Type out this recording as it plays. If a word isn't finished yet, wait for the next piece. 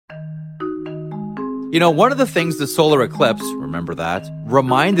You know, one of the things the solar eclipse, remember that,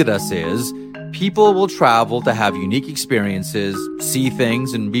 reminded us is people will travel to have unique experiences, see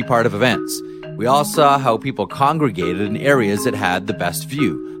things, and be part of events. We all saw how people congregated in areas that had the best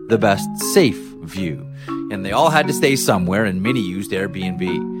view, the best safe view. And they all had to stay somewhere, and many used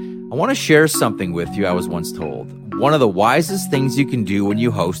Airbnb. I want to share something with you I was once told. One of the wisest things you can do when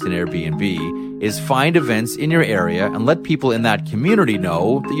you host an Airbnb is find events in your area and let people in that community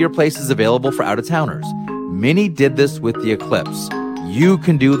know that your place is available for out-of-towners. Many did this with the eclipse. You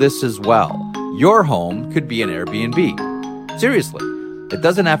can do this as well. Your home could be an Airbnb. Seriously. It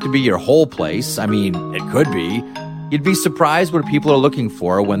doesn't have to be your whole place. I mean, it could be. You'd be surprised what people are looking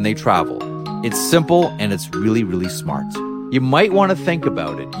for when they travel. It's simple and it's really, really smart. You might want to think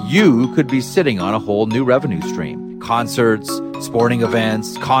about it. You could be sitting on a whole new revenue stream. Concerts, sporting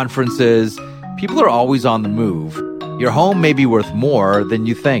events, conferences. People are always on the move. Your home may be worth more than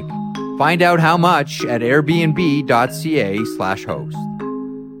you think. Find out how much at airbnb.ca/host.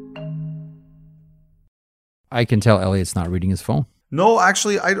 I can tell Elliot's not reading his phone. No,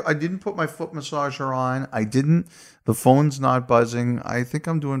 actually, I didn't put my foot massager on. I didn't. The phone's not buzzing. I think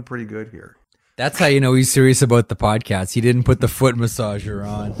I'm doing pretty good here. That's how you know he's serious about the podcast. He didn't put the foot massager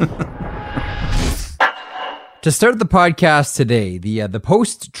on. To start the podcast today, the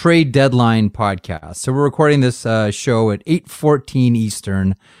post-trade deadline podcast. So we're recording this show at 8:14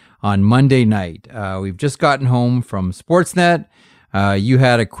 Eastern on Monday night. We've just gotten home from Sportsnet. You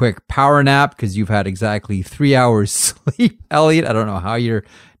had a quick power nap because you've had exactly 3 hours sleep, Elliot. I don't know how you're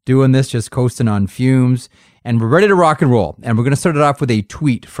doing this, just coasting on fumes. And we're ready to rock and roll. And we're going to start it off with a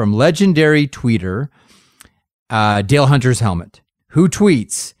tweet from legendary tweeter, Dale Hunter's Helmet, who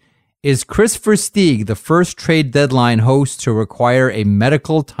tweets, "Is Chris Versteeg the first trade deadline host to require a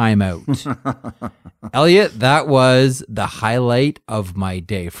medical timeout?" Elliot, that was the highlight of my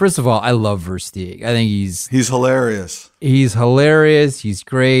day. First of all, I love Versteeg. I think he's hilarious. He's hilarious. He's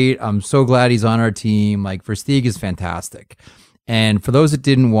great. I'm so glad he's on our team. Like, Versteeg is fantastic. And for those that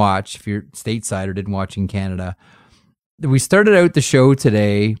didn't watch, if you're stateside or didn't watch in Canada, we started out the show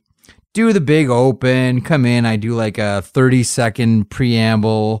today, do the big open, come in. I do like a 30-second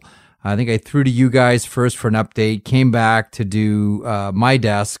preamble. I think I threw to you guys first for an update, came back to do my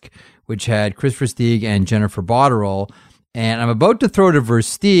desk, which had Chris Versteeg and Jennifer Botterill. And I'm about to throw to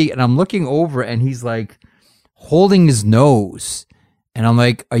Versteeg, and I'm looking over, and he's like holding his nose. And I'm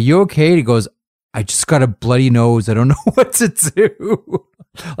like, "Are you okay?" And he goes, "I just got a bloody nose. I don't know what to do."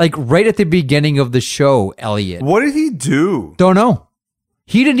 Like right at the beginning of the show, Elliot. What did he do? Don't know.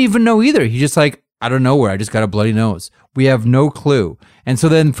 He didn't even know either. He just like, "I don't know where. I just got a bloody nose." We have no clue. And so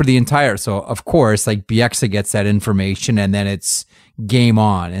then for the entire, so of course, like Bieksa gets that information and then it's game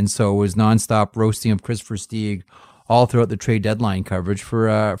on. And so it was nonstop roasting of Chris Versteeg all throughout the trade deadline coverage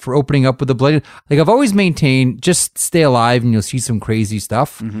for opening up with a bloody, like I've always maintained, just stay alive and you'll see some crazy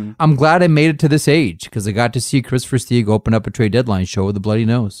stuff. Mm-hmm. I'm glad I made it to this age because I got to see Chris Versteeg open up a trade deadline show with a bloody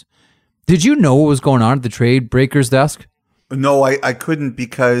nose. Did you know what was going on at the trade breaker's desk? No, I couldn't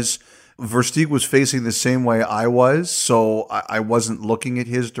because Versteeg was facing the same way I was, so I wasn't looking at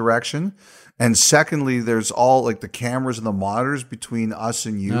his direction. And secondly, there's all like the cameras and the monitors between us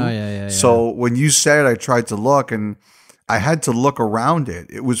and you. Oh, yeah. So when you said it, I tried to look and I had to look around it.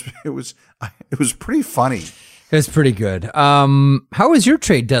 It was pretty funny. It's pretty good. How was your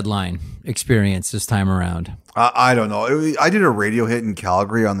trade deadline experience this time around? I don't know. I did a radio hit in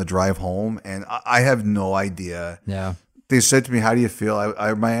Calgary on the drive home, and I have no idea. Yeah. They said to me, "How do you feel?"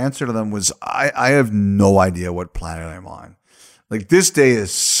 My answer to them was, I have no idea what planet I'm on. Like, this day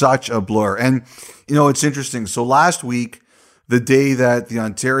is such a blur. And, you know, it's interesting. So last week, the day that the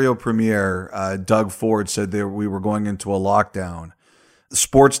Ontario Premier, Doug Ford, said that we were going into a lockdown,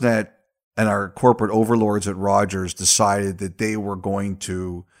 Sportsnet and our corporate overlords at Rogers decided that they were going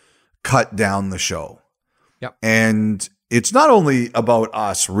to cut down the show. Yep. And it's not only about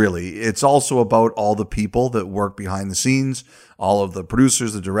us, really. It's also about all the people that work behind the scenes, all of the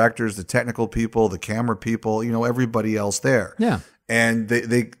producers, the directors, the technical people, the camera people, you know, everybody else there. Yeah. And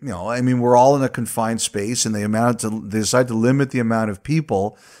they you know, I mean, we're all in a confined space, and they decided to limit the amount of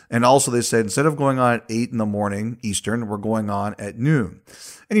people. And also they said, instead of going on at 8 a.m. Eastern, we're going on at noon.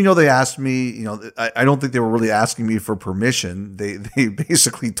 And, you know, they asked me, you know, I don't think they were really asking me for permission. They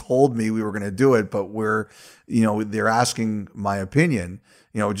basically told me we were going to do it, but they're asking my opinion,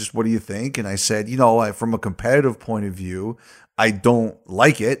 you know, just what do you think? And I said, you know, from a competitive point of view, I don't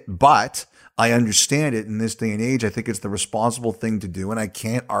like it, but I understand it in this day and age. I think it's the responsible thing to do, and I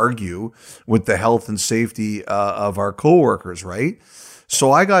can't argue with the health and safety of our coworkers, right?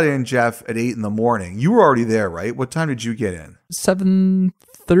 So I got in, Jeff, at 8 a.m. You were already there, right? What time did you get in?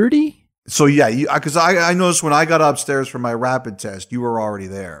 7:30. So yeah, because I noticed when I got upstairs for my rapid test, you were already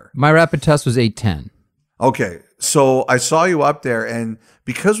there. My rapid test was 8:10. Okay, so I saw you up there, and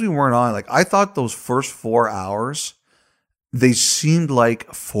because we weren't on, like I thought those first 4 hours, they seemed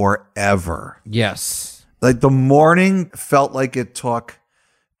like forever. Yes. Like the morning felt like it took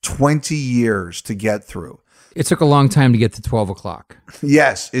 20 years to get through. It took a long time to get to 12 o'clock.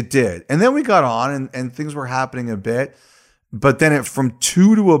 Yes, it did. And then we got on and things were happening a bit. But then from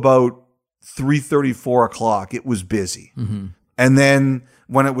 2 to about 3:30, 4 o'clock, it was busy. Mm-hmm. And then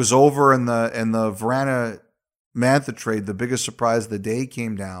when it was over and the Vrana Mantha trade, the biggest surprise of the day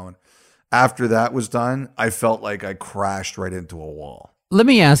came down. After that was done, I felt like I crashed right into a wall. Let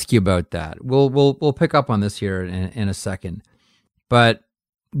me ask you about that. We'll pick up on this here in a second. But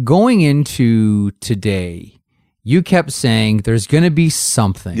going into today, you kept saying there's going to be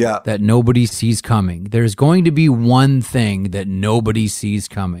something that nobody sees coming. There's going to be one thing that nobody sees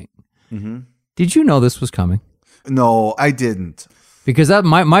coming. Mm-hmm. Did you know this was coming? No, I didn't. Because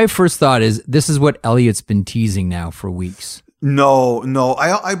my first thought is this is what Elliott's been teasing now for weeks. No.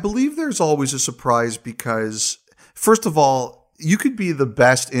 I believe there's always a surprise because, first of all, you could be the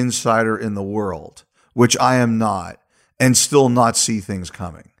best insider in the world, which I am not, and still not see things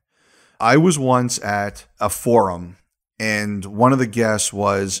coming. I was once at a forum, and one of the guests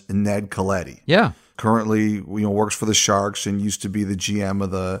was Ned Colletti. Yeah. Currently, works for the Sharks and used to be the GM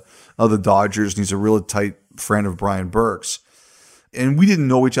of the Dodgers, and he's a really tight friend of Brian Burke's. And we didn't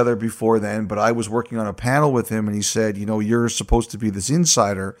know each other before then, but I was working on a panel with him, and he said, you're supposed to be this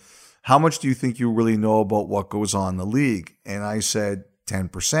insider. How much do you think you really know about what goes on in the league? And I said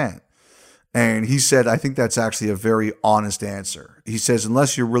 10%. And he said, I think that's actually a very honest answer. He says,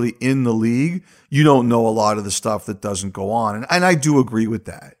 unless you're really in the league, you don't know a lot of the stuff that doesn't go on. And I do agree with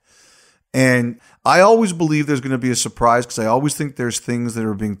that. And I always believe there's going to be a surprise because I always think there's things that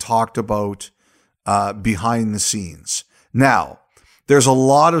are being talked about behind the scenes. Now, there's a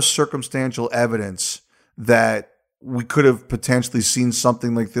lot of circumstantial evidence that we could have potentially seen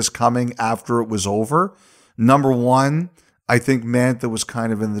something like this coming after it was over. Number one, I think Mantha was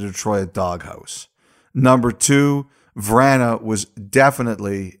kind of in the Detroit doghouse. Number two, Vrana was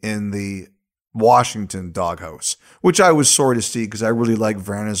definitely in the Washington doghouse, which I was sorry to see because I really like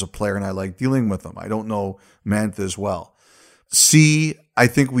Vrana as a player and I like dealing with him. I don't know Mantha as well. C, I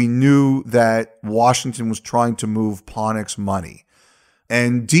think we knew that Washington was trying to move Panik's money.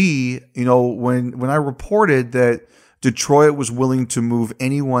 And D, when I reported that Detroit was willing to move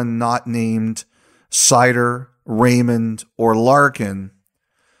anyone not named Seider, Raymond, or Larkin,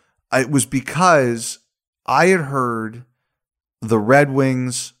 it was because I had heard the Red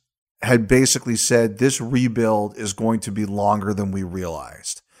Wings had basically said this rebuild is going to be longer than we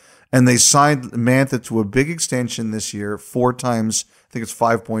realized. And they signed Mantha to a big extension this year, 4 times, I think it's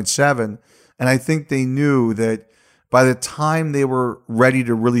 5.7. And I think they knew that by the time they were ready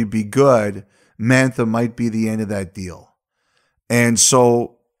to really be good, Mantha might be the end of that deal. And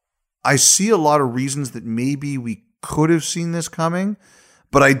so I see a lot of reasons that maybe we could have seen this coming,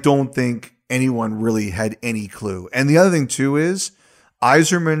 but I don't think anyone really had any clue. And the other thing too is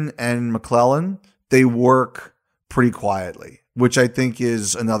Yzerman and McClellan, they work pretty quietly, which I think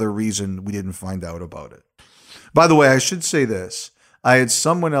is another reason we didn't find out about it. By the way, I should say this. I had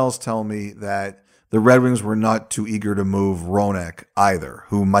someone else tell me that the Red Wings were not too eager to move Roenick either,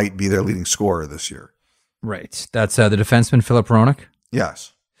 who might be their leading scorer this year. Right. That's the defenseman, Philip Roenick?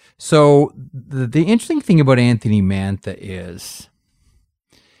 Yes. So the interesting thing about Anthony Mantha is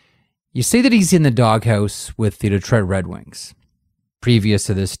you say that he's in the doghouse with the Detroit Red Wings previous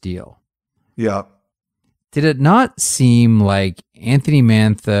to this deal. Yeah. Did it not seem like Anthony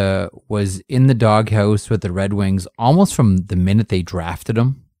Mantha was in the doghouse with the Red Wings almost from the minute they drafted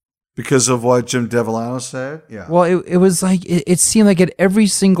him? Because of what Jim Devellano said? Yeah. Well, it was like, it seemed like at every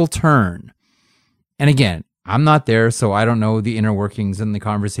single turn. And again, I'm not there, so I don't know the inner workings and the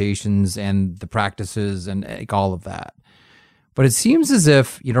conversations and the practices and like all of that. But it seems as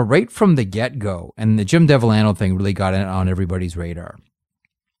if, right from the get-go, and the Jim Devellano thing really got on everybody's radar,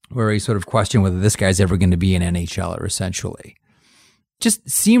 where he sort of questioned whether this guy's ever going to be an NHLer, essentially. Just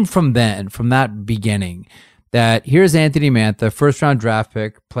seemed from that beginning, that here's Anthony Mantha, first-round draft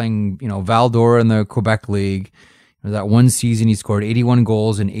pick, playing, Val-d'Or in the Quebec League. That one season, he scored 81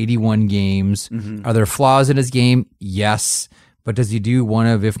 goals in 81 games. Mm-hmm. Are there flaws in his game? Yes. But does he do one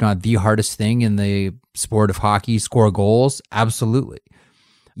of, if not the hardest thing in the sport of hockey, score goals? Absolutely.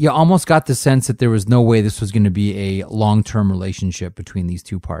 You almost got the sense that there was no way this was going to be a long-term relationship between these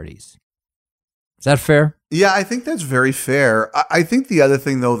two parties. Is that fair? Yeah, I think that's very fair. I think the other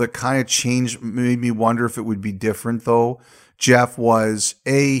thing, though, that kind of changed, made me wonder if it would be different, though, Jeff, was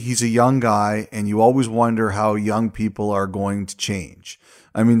he's a young guy, and you always wonder how young people are going to change.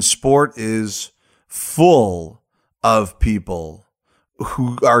 I mean, sport is full of people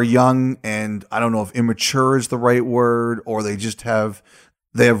who are young, and I don't know if immature is the right word, or they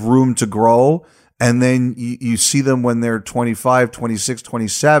have room to grow. And then you see them when they're 25, 26,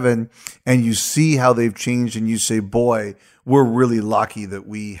 27, and you see how they've changed, and you say, boy, we're really lucky that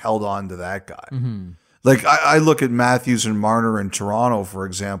we held on to that guy. Mm-hmm. Like, I look at Matthews and Marner in Toronto, for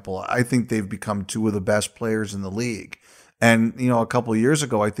example. I think they've become two of the best players in the league. And, a couple of years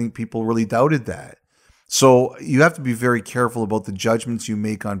ago, I think people really doubted that. So you have to be very careful about the judgments you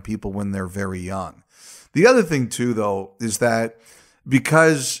make on people when they're very young. The other thing, too, though, is that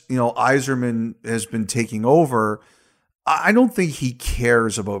because, Yzerman has been taking over, I don't think he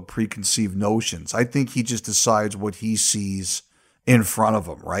cares about preconceived notions. I think he just decides what he sees in front of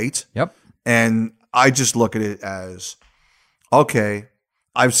him, right? Yep. And I just look at it as, okay,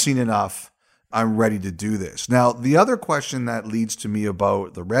 I've seen enough. I'm ready to do this. Now, the other question that leads to me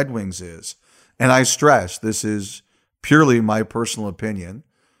about the Red Wings is, and I stress, this is purely my personal opinion,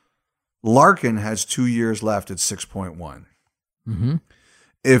 Larkin has 2 years left at 6.1. Mm-hmm.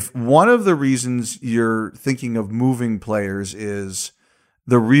 If one of the reasons you're thinking of moving players is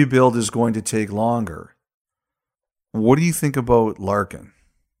the rebuild is going to take longer, what do you think about Larkin?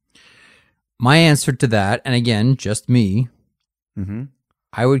 My answer to that, and again, just me,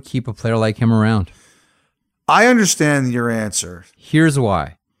 I would keep a player like him around. I understand your answer. Here's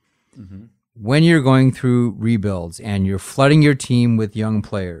why. When you're going through rebuilds and you're flooding your team with young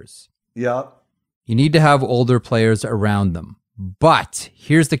players, yeah, you need to have older players around them. But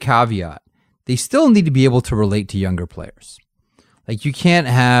here's the caveat. They still need to be able to relate to younger players. Like, you can't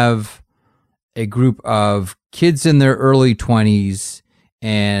have a group of kids in their early 20s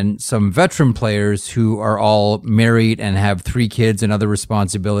and some veteran players who are all married and have 3 kids and other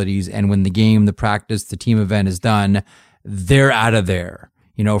responsibilities. And when the game, the practice, the team event is done, they're out of there.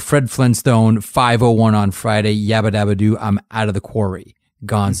 Fred Flintstone, 5:01 on Friday, yabba dabba doo, I'm out of the quarry.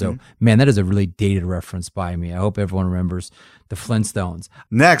 Gonzo. Man, that is a really dated reference by me. I hope everyone remembers the Flintstones.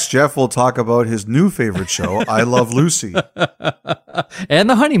 Next, Jeff will talk about his new favorite show, I Love Lucy. And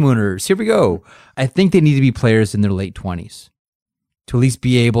the Honeymooners. Here we go. I think they need to be players in their late 20s. To at least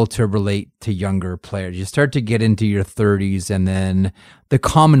be able to relate to younger players. You start to get into your 30s, and then the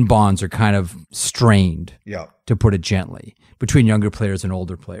common bonds are kind of strained, to put it gently, between younger players and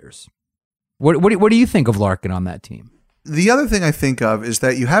older players. What do you think of Larkin on that team? The other thing I think of is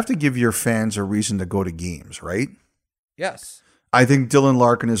that you have to give your fans a reason to go to games, right? Yes. I think Dylan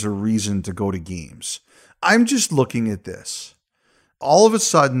Larkin is a reason to go to games. I'm just looking at this. All of a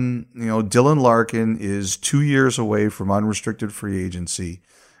sudden, Dylan Larkin is 2 years away from unrestricted free agency,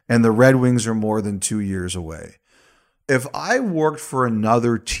 and the Red Wings are more than 2 years away. If I worked for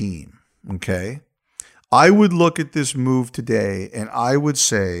another team, okay, I would look at this move today and I would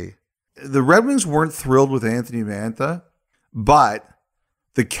say the Red Wings weren't thrilled with Anthony Mantha, but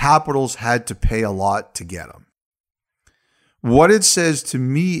the Capitals had to pay a lot to get him. What it says to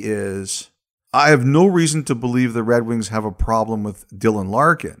me is, I have no reason to believe the Red Wings have a problem with Dylan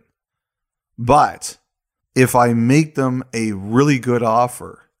Larkin. But if I make them a really good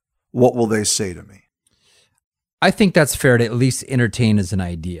offer, what will they say to me? I think that's fair to at least entertain as an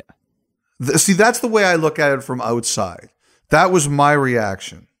idea. See, that's the way I look at it from outside. That was my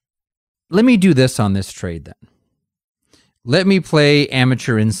reaction. Let me do this on this trade then. Let me play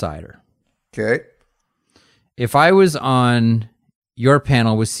amateur insider. Okay. If I was on your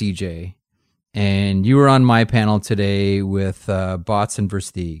panel with CJ, and you were on my panel today with Bots and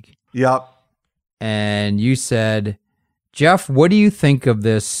Versteeg. Yep. And you said, Jeff, what do you think of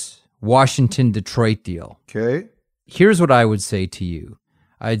this Washington-Detroit deal? Okay. Here's what I would say to you.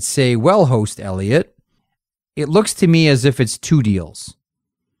 I'd say, well, host Elliot, it looks to me as if it's 2 deals.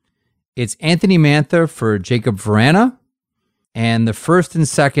 It's Anthony Mantha for Jacob Vrana, and the first and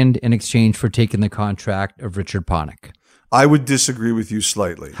second in exchange for taking the contract of Richard Panik. I would disagree with you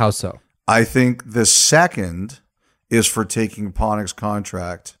slightly. How so? I think the second is for taking Panik's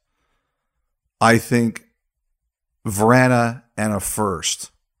contract. I think Vrana and a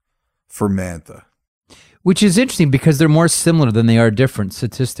first for Mantha. Which is interesting because they're more similar than they are different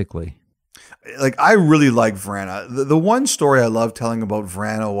statistically. Like, I really like Vrana. The one story I love telling about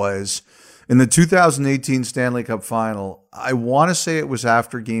Vrana was in the 2018 Stanley Cup Final. I want to say it was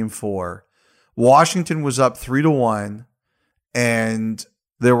after Game 4. Washington was up 3-1, and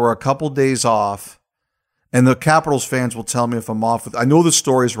there were a couple days off. And the Capitals fans will tell me if I'm off. I know the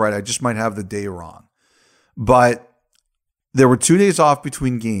story's right. I just might have the day wrong. But there were 2 days off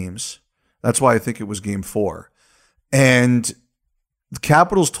between games. That's why I think it was Game 4. And the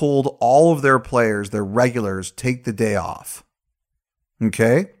Capitals told all of their players, their regulars, take the day off.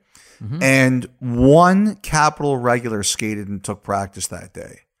 Okay? Mm-hmm. And one Capital regular skated and took practice that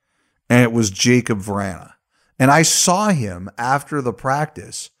day. And it was Jacob Vrana. And I saw him after the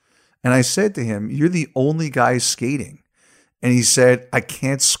practice. And I said to him, you're the only guy skating. And he said, I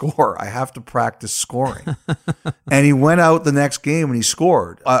can't score. I have to practice scoring. And he went out the next game and he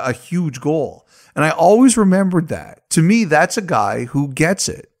scored a huge goal. And I always remembered that. To me, that's a guy who gets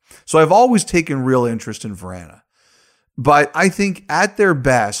it. So I've always taken real interest in Vrana. But I think at their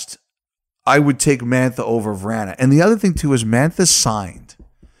best, I would take Mantha over Vrana. And the other thing, too, is Mantha signed.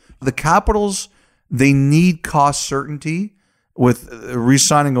 The Capitals, they need cost certainty. With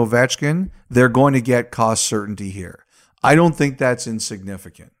re-signing Ovechkin, they're going to get cost certainty here. I don't think that's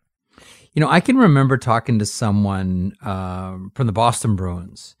insignificant. You know, I can remember talking to someone from the Boston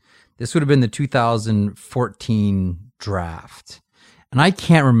Bruins. This would have been the 2014 draft. And I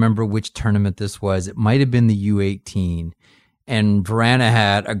can't remember which tournament this was. It might have been the U18. And Vrana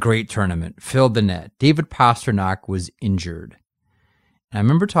had a great tournament, filled the net. David Pastrnak was injured. And I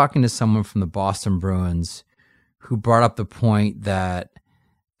remember talking to someone from the Boston Bruins who brought up the point that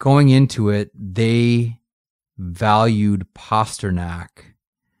going into it, they valued Pastrnak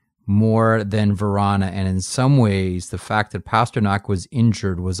more than Vrana. And in some ways, the fact that Pastrnak was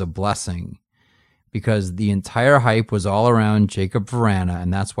injured was a blessing because the entire hype was all around Jacob Vrana,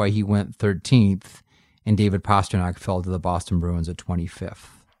 and that's why he went 13th, and David Pastrnak fell to the Boston Bruins at 25th.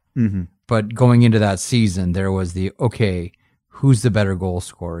 Mm-hmm. But going into that season, there was okay, who's the better goal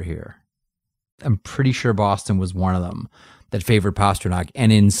scorer here? I'm pretty sure Boston was one of them that favored Pastrnak.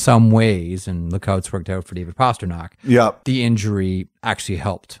 And in some ways, and look how it's worked out for David Pastrnak, the injury actually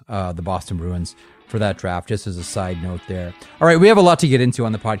helped the Boston Bruins for that draft, just as a side note there. All right, we have a lot to get into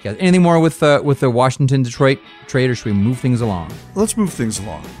on the podcast. Anything more with the Washington-Detroit trade, or should we move things along? Let's move things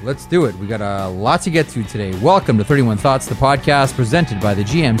along. Let's do it. We got a lot to get to today. Welcome to 31 Thoughts, the podcast presented by the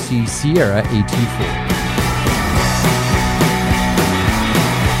GMC Sierra AT4.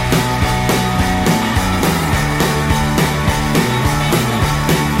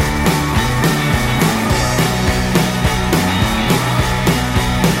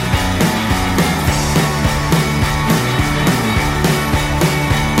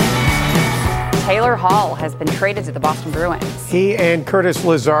 Taylor Hall has been traded to the Boston Bruins. He and Curtis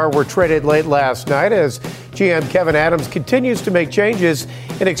Lazar were traded late last night as GM Kevin Adams continues to make changes.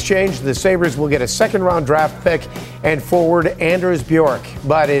 In exchange, the Sabres will get a second-round draft pick and forward Anders Bjork.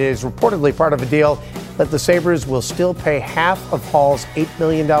 But it is reportedly part of a deal that the Sabres will still pay half of Hall's $8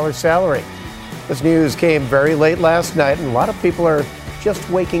 million salary. This news came very late last night, and a lot of people are just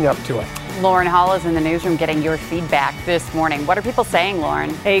waking up to it. Lauren Hall is in the newsroom getting your feedback this morning. What are people saying,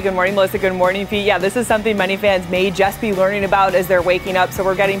 Lauren? Hey, good morning, Melissa. Good morning, Pete. Yeah, this is something many fans may just be learning about as they're waking up, so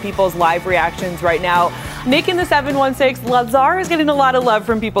we're getting people's live reactions right now. Nick in the 716, Lazar is getting a lot of love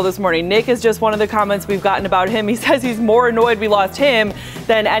from people this morning. Nick is just one of the comments we've gotten about him. He says he's more annoyed we lost him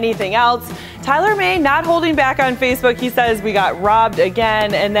than anything else. Tyler May not holding back on Facebook. He says we got robbed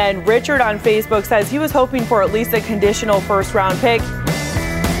again. And then Richard on Facebook says he was hoping for at least a conditional first-round pick.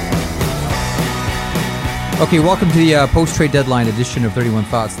 Okay, welcome to the post-trade deadline edition of 31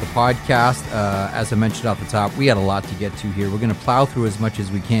 Thoughts, the podcast. As I mentioned off the top, we got a lot to get to here. We're going to plow through as much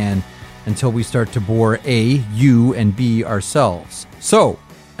as we can until we start to bore A, you, and B, ourselves. So,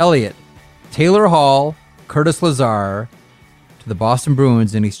 Elliot, Taylor Hall, Curtis Lazar to the Boston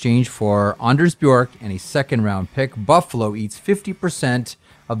Bruins in exchange for Anders Bjork and a second-round pick. Buffalo eats 50%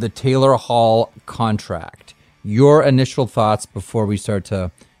 of the Taylor Hall contract. Your initial thoughts before we start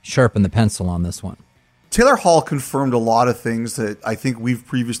to sharpen the pencil on this one. Taylor Hall confirmed a lot of things that I think we've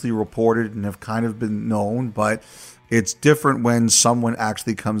previously reported and have kind of been known, but it's different when someone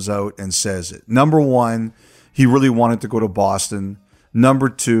actually comes out and says it. Number one, he really wanted to go to Boston. Number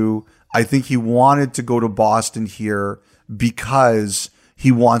two, I think he wanted to go to Boston here because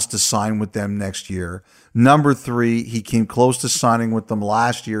he wants to sign with them next year. Number three, he came close to signing with them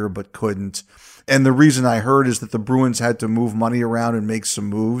last year but couldn't. And the reason I heard is that the Bruins had to move money around and make some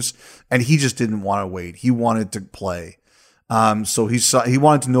moves, and he just didn't want to wait. He wanted to play. So he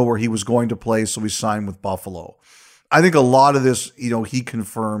wanted to know where he was going to play, so he signed with Buffalo. I think a lot of this, he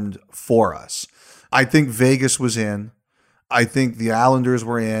confirmed for us. I think Vegas was in. I think the Islanders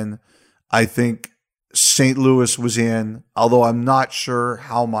were in. I think St. Louis was in, although I'm not sure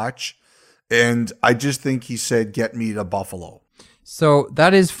how much. And I just think he said, get me to Buffalo. So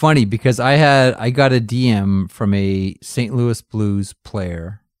that is funny because I got a DM from a St. Louis Blues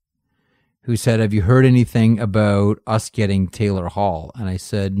player who said, have you heard anything about us getting Taylor Hall? And I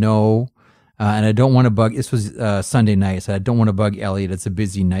said, no, And I don't want to bug, this was Sunday night. I said, I don't want to bug Elliot. It's a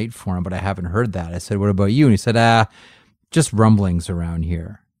busy night for him, but I haven't heard that. I said, what about you? And he said, just rumblings around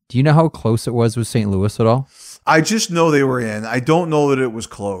here. Do you know how close it was with St. Louis at all? I just know they were in. I don't know that it was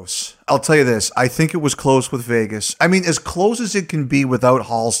close. I'll tell you this. I think it was close with Vegas. I mean, as close as it can be without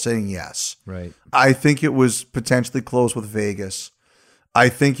Hall saying yes. Right. I think it was potentially close with Vegas. I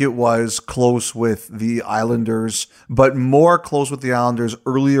think it was close with the Islanders, but more close with the Islanders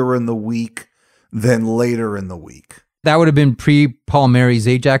earlier in the week than later in the week. That would have been pre-Palmieri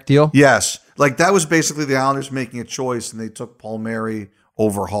Zajac deal? Yes. Like that was basically the Islanders making a choice, and they took Palmieri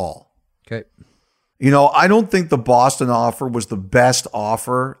over Hall. Okay. You know, I don't think the Boston offer was the best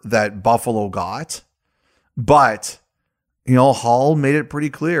offer that Buffalo got, but, you know, Hall made it pretty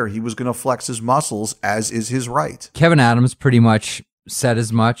clear he was going to flex his muscles, as is his right. Kevin Adams pretty much said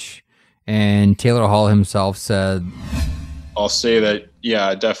as much, and Taylor Hall himself said, I'll say that,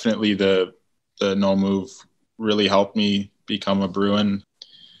 yeah, definitely the no move really helped me become a Bruin.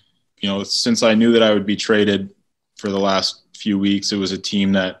 You know, since I knew that I would be traded for the last few weeks, it was a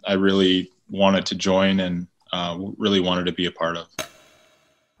team that I really wanted to join and really wanted to be a part of.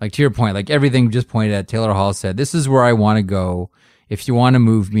 Like, to your point, like everything just pointed at, Taylor Hall said, this is where I want to go. If you want to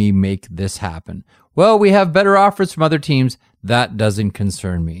move me, make this happen. Well, we have better offers from other teams. That doesn't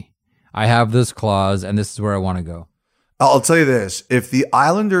concern me. I have this clause, and this is where I want to go. I'll tell you this. If the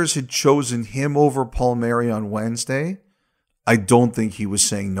Islanders had chosen him over Palmieri on Wednesday, I don't think he was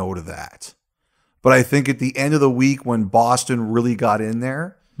saying no to that. But I think at the end of the week when Boston really got in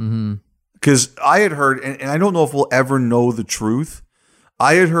there, because I had heard, and I don't know if we'll ever know the truth,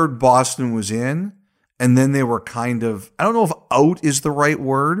 I had heard Boston was in, and then they were kind of, I don't know if out is the right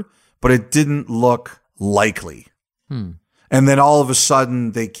word, but it didn't look likely. And then all of a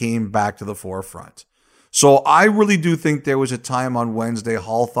sudden they came back to the forefront. So I really do think there was a time on Wednesday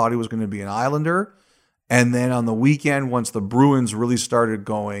Hall thought he was going to be an Islander. And then on the weekend, once the Bruins really started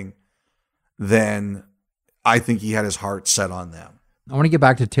going, then I think he had his heart set on them. I want to get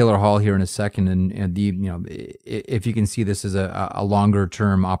back to Taylor Hall here in a second, and the, you know, if you can see this as a longer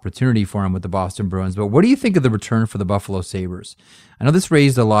term opportunity for him with the Boston Bruins. But what do you think of the return for the Buffalo Sabres? I know this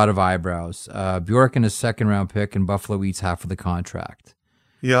raised a lot of eyebrows. Bjork in a second round pick, and Buffalo eats half of the contract.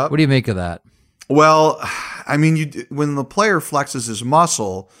 Yeah. What do you make of that? Well, I mean, when the player flexes his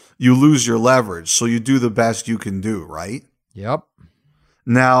muscle, you lose your leverage. So you do the best you can do, right? Yep.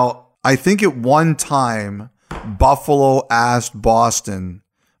 Now, I think at one time, Buffalo asked Boston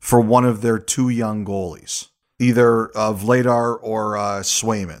for one of their two young goalies, either Vladar or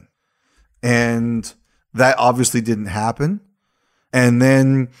Swayman. And that obviously didn't happen. And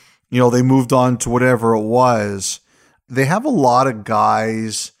then, you know, they moved on to whatever it was. They have a lot of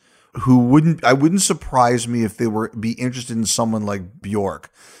guys who wouldn't surprise me if they were be interested in someone like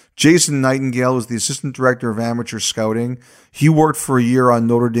Bjork. Jason Nightingale was the assistant director of amateur scouting. He worked for a year on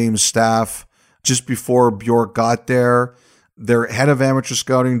Notre Dame's staff just before Bjork got there. Their head of amateur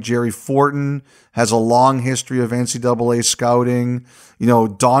scouting, Jerry Fortin, has a long history of NCAA scouting. You know,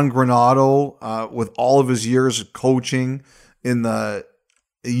 Don Granato, with all of his years of coaching in the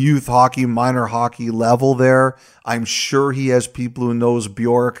youth hockey, minor hockey level there, I'm sure he has people who knows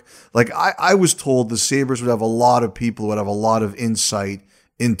Bjork. Like I was told the Sabres would have a lot of people who would have a lot of insight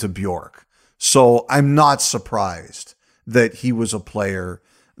into Bjork. So I'm not surprised that he was a player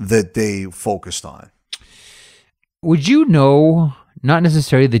that they focused on. Would you know, not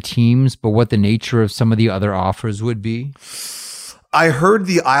necessarily the teams, but what the nature of some of the other offers would be? I heard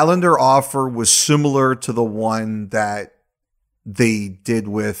the Islander offer was similar to the one that they did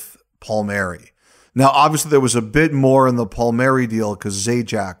with Palmieri. Now, obviously, there was a bit more in the Palmieri deal because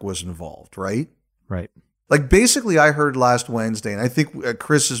Zajac was involved, right? Right. Like, basically, I heard last Wednesday, and I think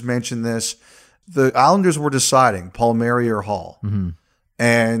Chris has mentioned this, the Islanders were deciding Palmieri or Hall.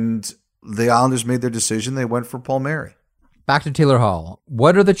 And the Islanders made their decision. They went for Palmieri. Back to Taylor Hall.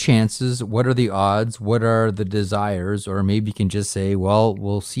 What are the chances? What are the odds? What are the desires? Or maybe you can just say, well,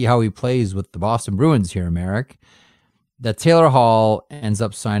 we'll see how he plays with the Boston Bruins here, Merrick, that Taylor Hall ends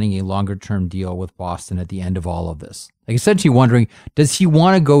up signing a longer-term deal with Boston at the end of all of this. Like, essentially wondering, does he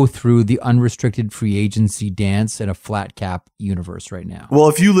want to go through the unrestricted free agency dance in a flat cap universe right now? Well,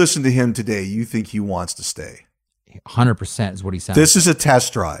 if you listen to him today, you think he wants to stay. 100% is what he sounds This is a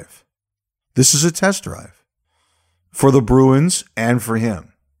test drive. This is a test drive for the Bruins and for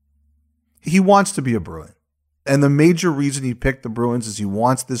him. He wants to be a Bruin. And the major reason he picked the Bruins is he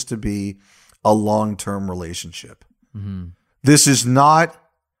wants this to be a long-term relationship. This is not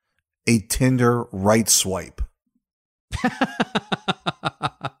a Tinder right swipe.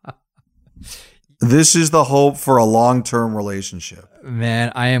 This is the hope for a long-term relationship.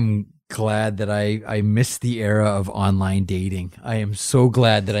 Man, I am glad that I missed the era of online dating. I am so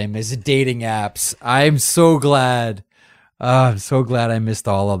glad that I missed dating apps. I'm so glad. I'm so glad I missed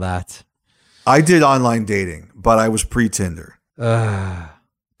all of that. I did online dating, but I was pre-Tinder.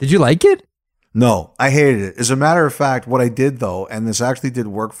 Did you like it? No, I hated it. As a matter of fact, what I did though, and this actually did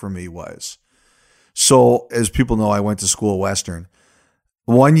work for me, was, so as people know, I went to school at Western.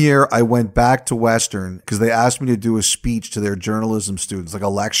 One year I went back to Western because they asked me to do a speech to their journalism students, like a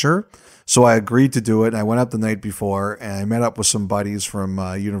lecture. So I agreed to do it. And I went up the night before and I met up with some buddies from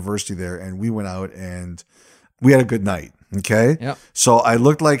university there, and we went out and we had a good night. Okay. Yep. So I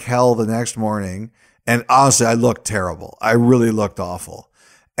looked like hell the next morning, and honestly, I looked terrible. I really looked awful.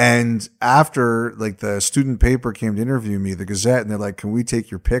 And after like the student paper came to interview me, the Gazette, and they're like, "Can we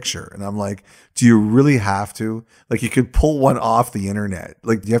take your picture?" And I'm like, "Do you really have to? Like, you could pull one off the internet.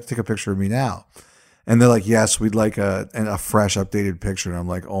 Like, you have to take a picture of me now." And they're like, "Yes, we'd like a fresh, updated picture." And I'm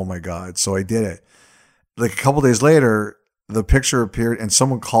like, "Oh my God." So I did it. Like a couple days later, the picture appeared, and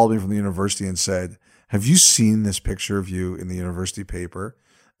someone called me from the university and said, "Have you seen this picture of you in the university paper?"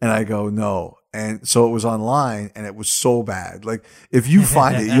 And I go, "No." And so it was online, and it was so bad. Like, if you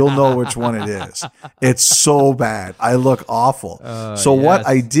find it, you'll know which one it is. It's so bad. I look awful. So what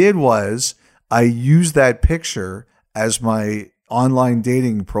I did was I used that picture as my online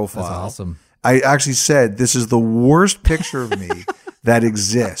dating profile. That's awesome. I actually said, "This is the worst picture of me that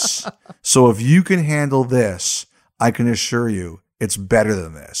exists. So if you can handle this, I can assure you it's better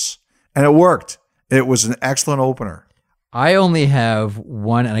than this." And it worked. It was an excellent opener. I only have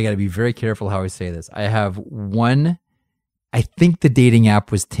one, and I got to be very careful how I say this. I have one, I think the dating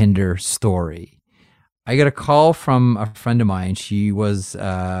app was Tinder story. I got a call from a friend of mine. She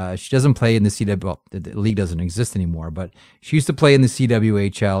doesn't play in the CW, well, the league doesn't exist anymore, but she used to play in the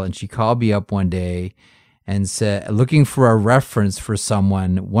CWHL, and she called me up one day and said, looking for a reference for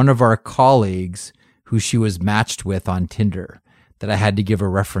one of our colleagues who she was matched with on Tinder, that I had to give a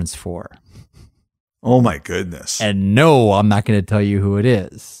reference for. Oh my goodness. And no, I'm not going to tell you who it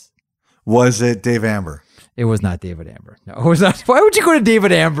is. Was it Dave Amber? It was not David Amber. No, it was not. Why would you go to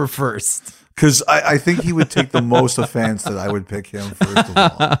David Amber first? Because I think he would take the most offense that I would pick him first of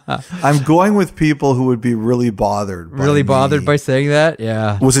all. I'm going with people who would be really bothered. Bothered by saying that?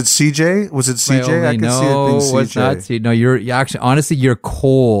 Yeah. Was it CJ? Was it CJ? I could see it being CJ. Was not CJ. No, you're actually, honestly, you're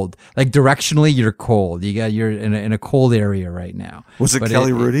cold. Like directionally, you're cold. You're in a cold area right now. Was it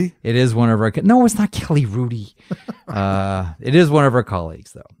Kelly Rudy? It is one of our. No, it's not Kelly Rudy. It is one of our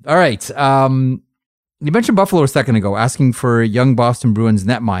colleagues, though. All right. You mentioned Buffalo a second ago, asking for young Boston Bruins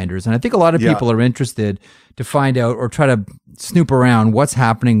netminders. And I think a lot of people are interested to find out or try to snoop around what's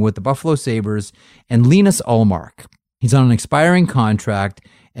happening with the Buffalo Sabres and Linus Ullmark. He's on an expiring contract.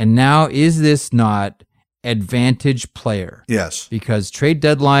 And now, is this not advantage player? Yes. Because trade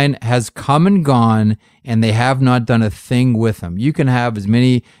deadline has come and gone, and they have not done a thing with him. You can have as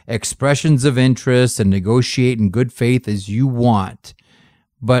many expressions of interest and negotiate in good faith as you want.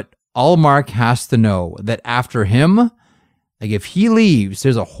 But Ullmark has to know that after him, like if he leaves,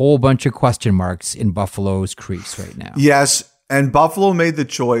 there's a whole bunch of question marks in Buffalo's crease right now. Yes, and Buffalo made the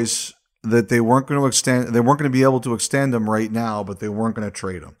choice that they weren't going to extend. They weren't going to be able to extend him right now, but they weren't going to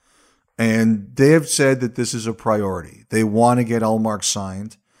trade him. And they have said that this is a priority. They want to get Ullmark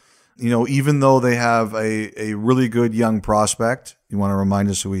signed. You know, even though they have a really good young prospect, you want to remind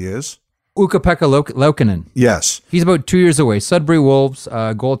us who he is? Ukko-Pekka Laukkanen. Yes. He's about 2 years away. Sudbury Wolves,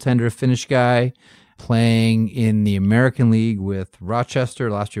 goaltender, Finnish guy, playing in the American League with Rochester.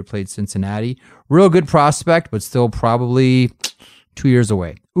 Last year played Cincinnati. Real good prospect, but still probably 2 years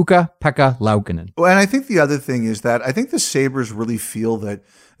away. Ukko-Pekka Laukkanen. Well, and I think the other thing is that I think the Sabres really feel that,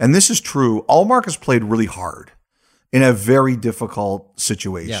 and this is true, Ullmark has played really hard in a very difficult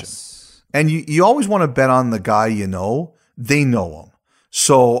situation. Yes. And you always want to bet on the guy you know. They know him.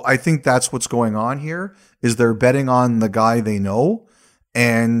 So I think that's what's going on here, is they're betting on the guy they know,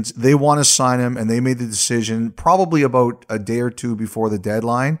 and they want to sign him, and they made the decision probably about a day or two before the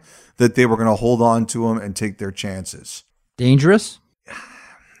deadline that they were going to hold on to him and take their chances. Dangerous?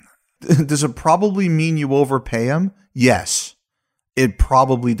 Does it probably mean you overpay him? Yes, it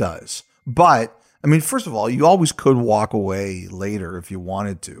probably does. But, I mean, first of all, you always could walk away later if you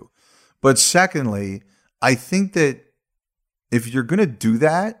wanted to. But secondly, I think that if you're going to do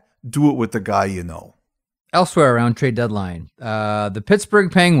that, do it with the guy you know. Elsewhere around trade deadline, the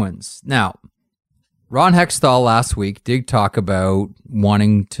Pittsburgh Penguins. Now, Ron Hextall last week did talk about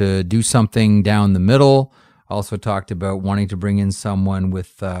wanting to do something down the middle. Also talked about wanting to bring in someone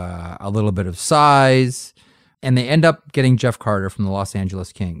with a little bit of size. And they end up getting Jeff Carter from the Los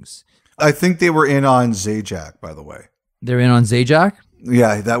Angeles Kings. I think they were in on Zajac, by the way. They're in on Zajac?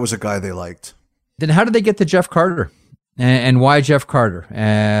 Yeah, that was a guy they liked. Then how did they get to Jeff Carter? And why Jeff Carter?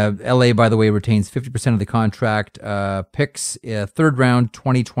 LA, by the way, retains 50% of the contract, picks third round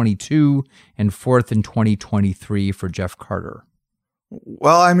 2022 and fourth in 2023 for Jeff Carter.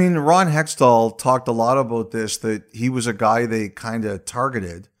 Well, I mean, Ron Hextall talked a lot about this, that he was a guy they kind of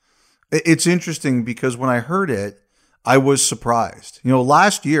targeted. It's interesting because when I heard it, I was surprised.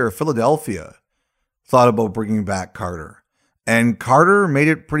 Last year, Philadelphia thought about bringing back Carter. And Carter made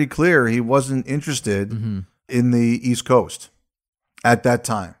it pretty clear he wasn't interested in the East Coast at that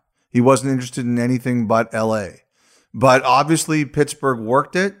time. He wasn't interested in anything but LA. But obviously, Pittsburgh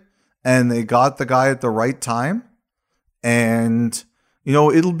worked it, and they got the guy at the right time. And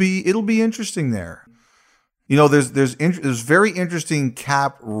it'll be interesting there. There's very interesting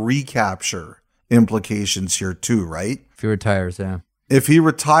cap recapture implications here too, right? If he retires, yeah. If he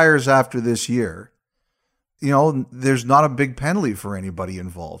retires after this year, there's not a big penalty for anybody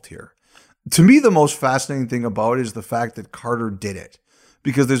involved here. To me, the most fascinating thing about it is the fact that Carter did it,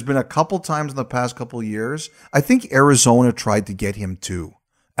 because there's been a couple times in the past couple of years. I think Arizona tried to get him too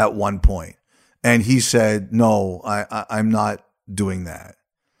at one point, and he said, "No, I'm not doing that."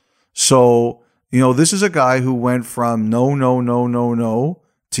 So, this is a guy who went from no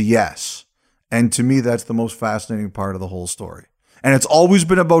to yes. And to me, that's the most fascinating part of the whole story. And it's always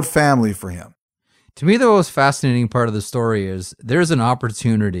been about family for him. To me, the most fascinating part of the story is there's an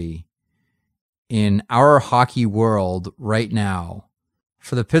opportunity in our hockey world right now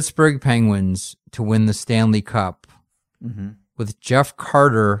for the Pittsburgh Penguins to win the Stanley Cup with Jeff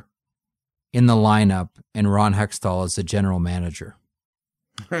Carter in the lineup and Ron Hextall as the general manager.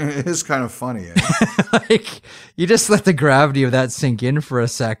 It is kind of funny. Eh? Like, you just let the gravity of that sink in for a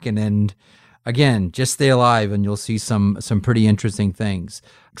second, and again, just stay alive and you'll see some pretty interesting things.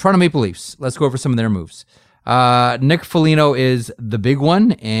 Toronto Maple Leafs, let's go over some of their moves. Nick Foligno is the big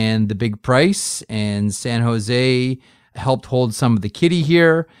one and the big price, and San Jose helped hold some of the kitty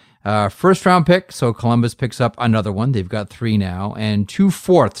here. First round pick, so Columbus picks up another one. They've got 3 now, and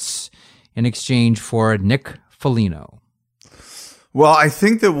 2/4 in exchange for Nick Foligno. Well, I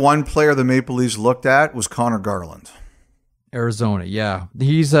think that one player the Maple Leafs looked at was Connor Garland. Arizona, yeah.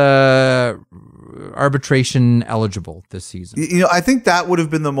 He's arbitration eligible this season. I think that would have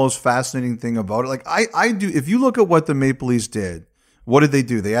been the most fascinating thing about it. Like, I do. If you look at what the Maple Leafs did, what did they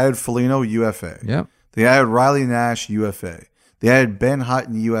do? They added Foligno, UFA. Yep. They added Riley Nash, UFA. They added Ben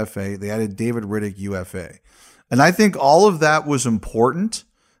Hutton, UFA. They added David Riddick, UFA. And I think all of that was important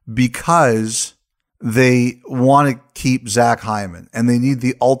because they want to keep Zach Hyman, and they need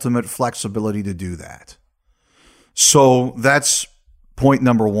the ultimate flexibility to do that. So that's point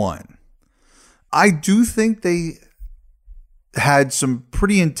number one. I do think they had some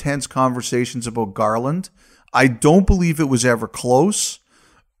pretty intense conversations about Garland. I don't believe it was ever close,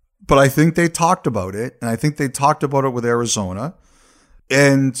 but I think they talked about it, and I think they talked about it with Arizona.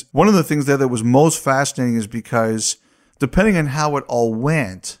 And one of the things that was most fascinating is because depending on how it all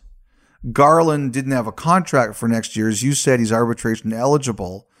went, Garland didn't have a contract for next year. As you said, he's arbitration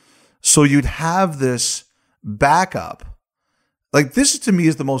eligible. So you'd have this backup. Like, this to me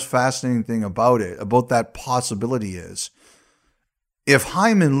is the most fascinating thing about it, about that possibility is if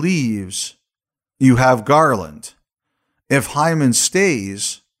Hyman leaves, you have Garland. If Hyman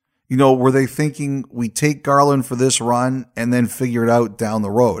stays, were they thinking we take Garland for this run and then figure it out down the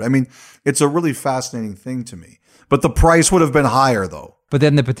road? I mean, it's a really fascinating thing to me. But the price would have been higher, though. But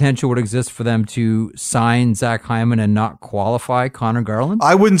then the potential would exist for them to sign Zach Hyman and not qualify Connor Garland?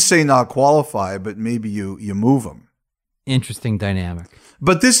 I wouldn't say not qualify, but maybe you move him. Interesting dynamic.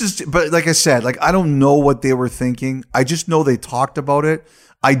 But like I said, I don't know what they were thinking. I just know they talked about it.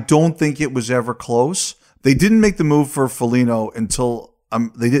 I don't think it was ever close. They didn't make the move for Foligno until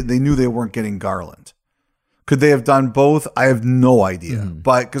they knew they weren't getting Garland. Could they have done both? I have no idea.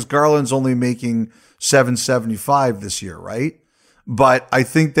 But because Garland's only making $775 this year, right? But I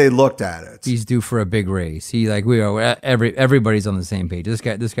think they looked at it. He's due for a big raise. Everybody's on the same page. This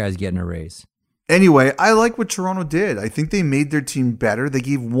guy's getting a raise. Anyway, I like what Toronto did. I think they made their team better. They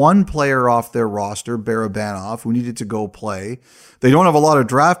gave one player off their roster, Barabanov, who needed to go play. They don't have a lot of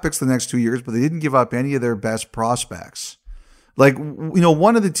draft picks the next 2 years, but they didn't give up any of their best prospects.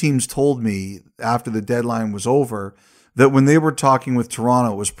 One of the teams told me after the deadline was over that when they were talking with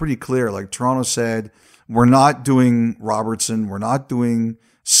Toronto, it was pretty clear. Like, Toronto said, we're not doing Robertson, we're not doing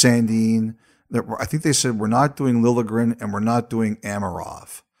Sandin. I think they said we're not doing Liljegren, and we're not doing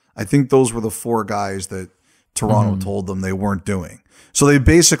Amarov. I think those were the 4 guys that Toronto told them they weren't doing. So they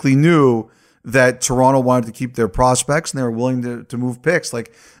basically knew that Toronto wanted to keep their prospects, and they were willing to move picks.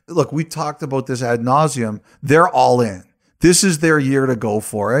 Like, look, we talked about this ad nauseum. They're all in. This is their year to go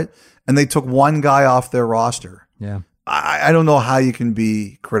for it. And they took one guy off their roster. Yeah. I don't know how you can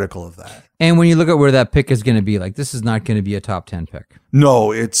be critical of that. And when you look at where that pick is going to be, like, this is not going to be a top 10 pick.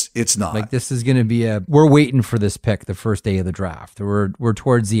 No, it's not. Like, this is going to be we're waiting for this pick the first day of the draft. We're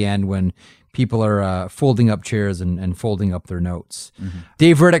towards the end when people are folding up chairs and folding up their notes. Mm-hmm.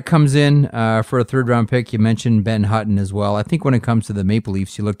 Dave Riddick comes in for a third-round pick. You mentioned Ben Hutton as well. I think when it comes to the Maple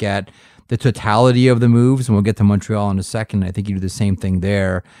Leafs, you look at the totality of the moves, and we'll get to Montreal in a second. I think you do the same thing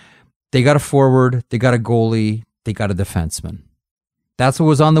there. They got a forward, they got a goalie, they got a defenseman. That's what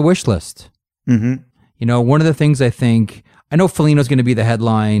was on the wish list. Mm-hmm. You know, one of the things I know Foligno's going to be the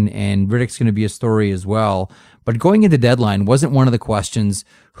headline and Riddick's going to be a story as well, but going into deadline, wasn't one of the questions,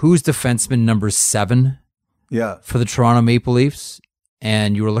 who's defenseman number 7 for the Toronto Maple Leafs?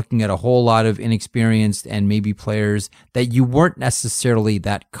 And you were looking at a whole lot of inexperienced and maybe players that you weren't necessarily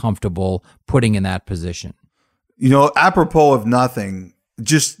that comfortable putting in that position. You know, apropos of nothing,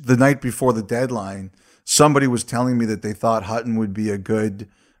 just the night before the deadline, somebody was telling me that they thought Hutton would be a good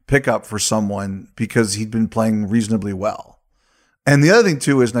pickup for someone because he'd been playing reasonably well. And the other thing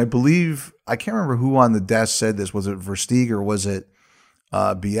too is, and I believe, I can't remember who on the desk said this, was it Versteeg or was it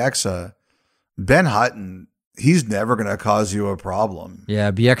Bieksa? Ben Hutton, he's never going to cause you a problem.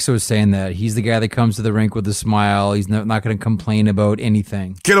 Yeah, Bieksa was saying that. He's the guy that comes to the rink with a smile. He's not going to complain about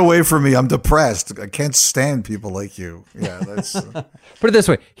anything. Get away from me. I'm depressed. I can't stand people like you. Yeah, that's... Put it this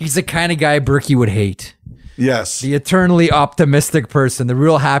way. He's the kind of guy Berkey would hate. Yes. The eternally optimistic person, the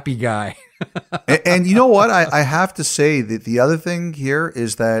real happy guy. and you know what? I have to say that the other thing here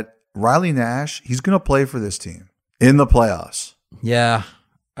is that Riley Nash, he's going to play for this team in the playoffs. Yeah.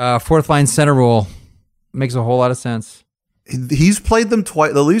 Fourth line center role. Makes a whole lot of sense. He's played them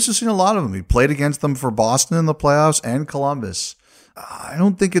twice. The Leafs have seen a lot of them. He played against them for Boston in the playoffs and Columbus. I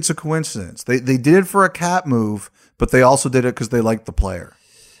don't think it's a coincidence. They did it for a cap move, but they also did it because they liked the player.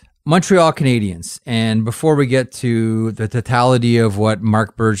 Montreal Canadiens. And before we get to the totality of what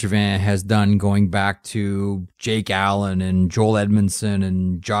Marc Bergevin has done, going back to Jake Allen and Joel Edmondson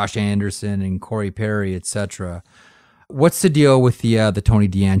and Josh Anderson and Corey Perry, etc., what's the deal with the Tony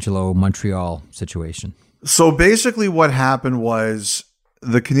DeAngelo Montreal situation? So basically what happened was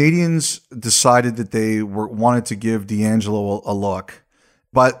the Canadiens decided that they wanted to give DeAngelo a look,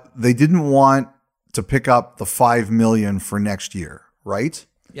 but they didn't want to pick up the $5 million for next year, right?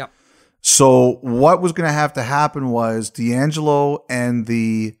 Yep. So what was going to have to happen was DeAngelo and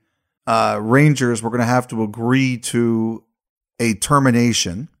the Rangers were going to have to agree to a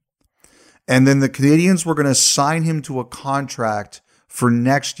termination. And then the Canadiens were going to sign him to a contract for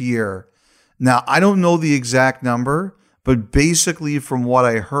next year. Now, I don't know the exact number, but basically from what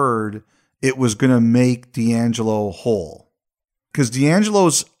I heard, it was going to make DeAngelo whole. Because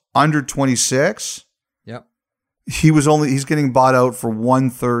DeAngelo's under 26. Yep. He's getting bought out for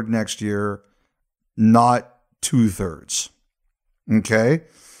 1/3 next year, not 2/3. Okay?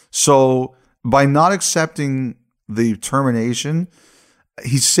 So by not accepting the termination,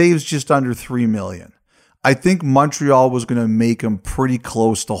 he saves just under $3 million. I think Montreal was going to make him pretty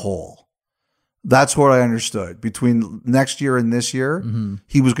close to whole. That's what I understood. Between next year and this year,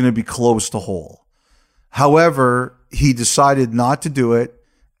 he was going to be close to whole. However, he decided not to do it,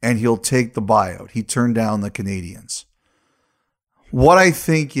 and he'll take the buyout. He turned down the Canadiens. What I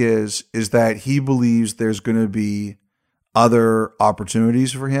think is that he believes there's going to be other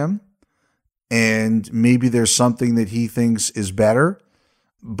opportunities for him, and maybe there's something that he thinks is better.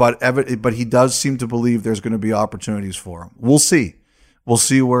 But he does seem to believe there's going to be opportunities for him. We'll see. We'll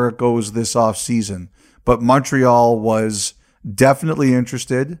see where it goes this offseason. But Montreal was definitely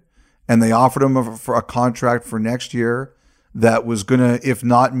interested, and they offered him a contract for next year that was going to, if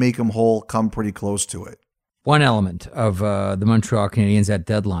not make him whole, come pretty close to it. One element of the Montreal Canadiens at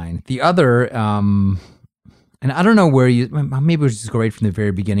deadline. The other, and I don't know where maybe we'll just go right from the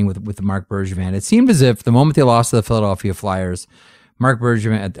very beginning with Marc Bergevin. It seemed as if the moment they lost to the Philadelphia Flyers, Marc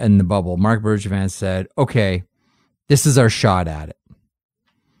Bergevin, in the bubble, Marc Bergevin said, okay, this is our shot at it.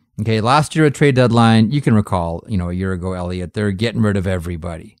 Okay, last year at trade deadline, you can recall, a year ago, Elliot, they're getting rid of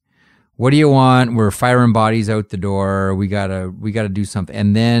everybody. What do you want? We're firing bodies out the door. We gotta do something.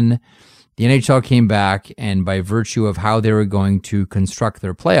 And then the NHL came back, and by virtue of how they were going to construct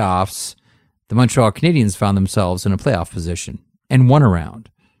their playoffs, the Montreal Canadiens found themselves in a playoff position and won a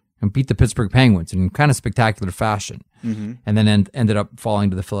round and beat the Pittsburgh Penguins in kind of spectacular fashion. Mm-hmm. And then ended up falling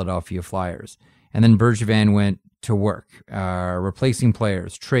to the Philadelphia Flyers. And then Bergevin went to work, replacing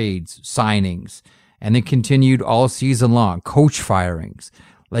players, trades, signings, and then continued all season long, coach firings.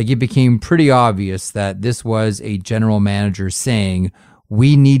 Like, it became pretty obvious that this was a general manager saying,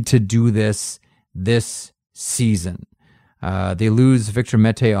 we need to do this season. They lose Victor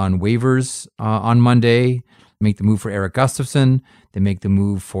Mete on waivers on Monday, make the move for Eric Gustafson. They make the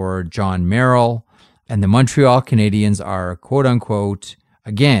move for John Merrill. And the Montreal Canadiens are, quote unquote,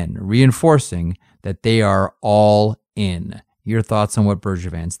 again, reinforcing that they are all in. Your thoughts on what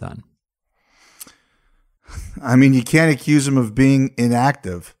Bergevin's done? I mean, you can't accuse him of being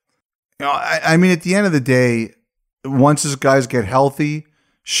inactive. You know, I mean, at the end of the day, once his guys get healthy,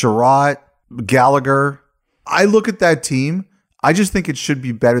 Sherratt, Gallagher, I look at that team, I just think it should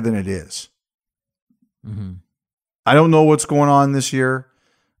be better than it is. Mm-hmm. I don't know what's going on this year.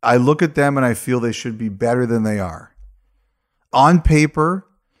 I look at them and I feel they should be better than they are. On paper,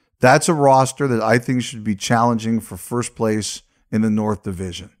 that's a roster that I think should be challenging for first place in the North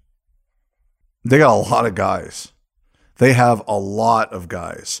Division. They got a lot of guys. They have a lot of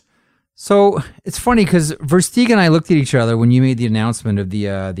guys. So it's funny because Versteeg and I looked at each other when you made the announcement of the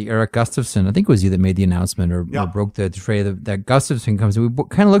Eric Gustafson. I think it was you that made the announcement or broke the tray that Gustafson comes in. We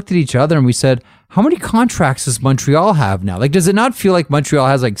kind of looked at each other and we said, how many contracts does Montreal have now? Like, does it not feel like Montreal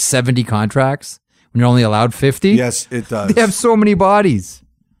has like 70 contracts when you're only allowed 50? Yes, it does. They have so many bodies.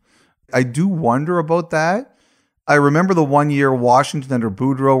 I do wonder about that. I remember the 1 year Washington under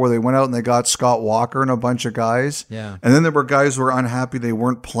Boudreau where they went out and they got Scott Walker and a bunch of guys. Yeah. And then there were guys who were unhappy they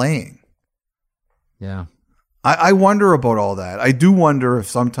weren't playing. Yeah. I wonder about all that. I do wonder if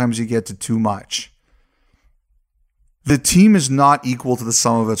sometimes you get to too much. The team is not equal to the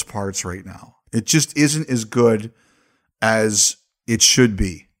sum of its parts right now. It just isn't as good as it should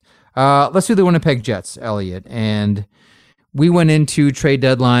be. Let's do the Winnipeg Jets, Elliot. And we went into trade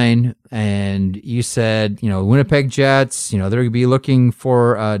deadline and you said, Winnipeg Jets, they're going to be looking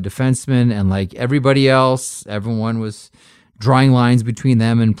for a defenseman, and like everybody else, everyone was drawing lines between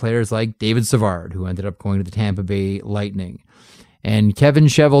them and players like David Savard, who ended up going to the Tampa Bay Lightning. And Kevin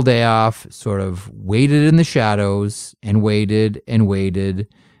Cheveldayoff sort of waited in the shadows and waited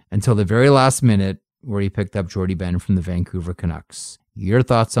until the very last minute where he picked up Jordie Benn from the Vancouver Canucks. Your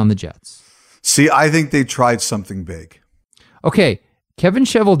thoughts on the Jets? See, I think they tried something big. Okay, Kevin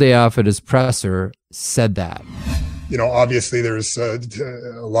Cheveldayoff at his presser said that. Obviously there's a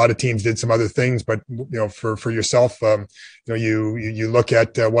lot of teams did some other things, but for yourself, you look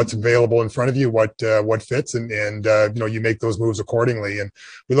at what's available in front of you, what fits, and you make those moves accordingly. And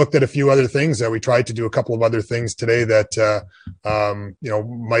we looked at a few other things. We tried to do a couple of other things today that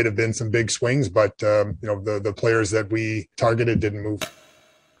might have been some big swings, but the players that we targeted didn't move.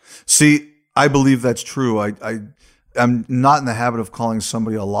 See, I believe that's true. I'm not in the habit of calling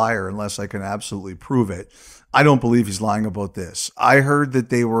somebody a liar unless I can absolutely prove it. I don't believe he's lying about this. I heard that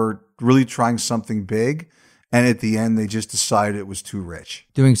they were really trying something big, and at the end, they just decided it was too rich.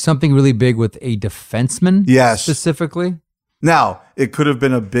 Doing something really big with a defenseman? Yes. Specifically? Now, it could have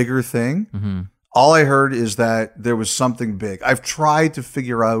been a bigger thing. Mm-hmm. All I heard is that there was something big. I've tried to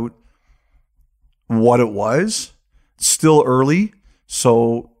figure out what it was. It's still early,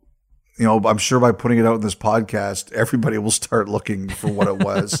 so I'm sure by putting it out in this podcast, everybody will start looking for what it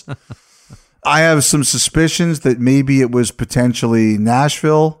was. I have some suspicions that maybe it was potentially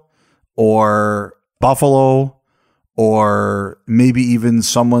Nashville or Buffalo or maybe even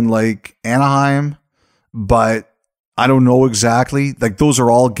someone like Anaheim, but I don't know exactly. Like, those are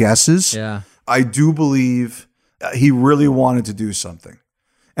all guesses. Yeah. I do believe he really wanted to do something.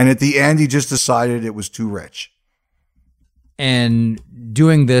 And at the end, he just decided it was too rich. And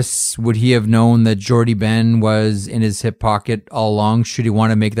doing this, would he have known that Jordie Benn was in his hip pocket all along? Should he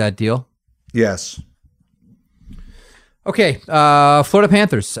want to make that deal? Yes. Okay, Florida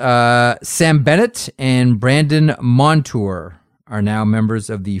Panthers. Sam Bennett and Brandon Montour are now members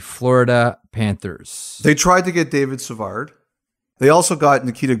of the Florida Panthers. They tried to get David Savard. They also got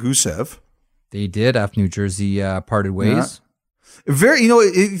Nikita Gusev. They did after New Jersey parted ways. Yeah.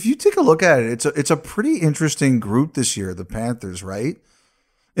 If you take a look at it, it's a pretty interesting group this year, the Panthers, right?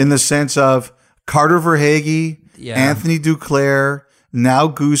 In the sense of Carter Verhaeghe, Anthony Duclair, now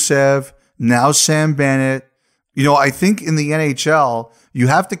Gusev, now Sam Bennett. I think in the NHL, you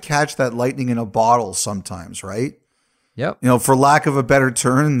have to catch that lightning in a bottle sometimes, right? Yep. For lack of a better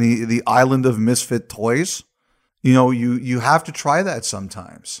term, the island of misfit toys. You have to try that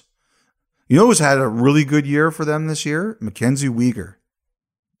sometimes. Who's had a really good year for them this year? Mackenzie Weegar.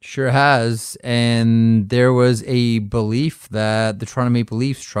 Sure has. And there was a belief that the Toronto Maple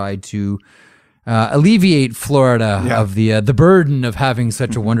Leafs tried to alleviate Florida of the burden of having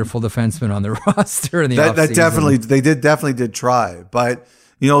such a wonderful defenseman on the roster in the offseason. They definitely did try, but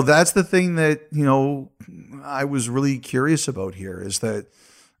that's the thing that I was really curious about here is that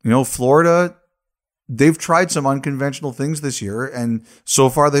Florida, they've tried some unconventional things this year, and so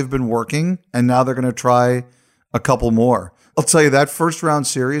far they've been working, and now they're going to try a couple more. I'll tell you that first round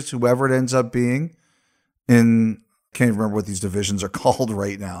series, whoever it ends up being in, can't even remember what these divisions are called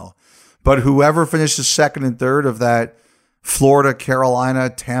right now, but whoever finishes second and third of that Florida, Carolina,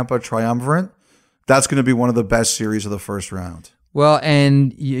 Tampa triumvirate, that's going to be one of the best series of the first round. Well,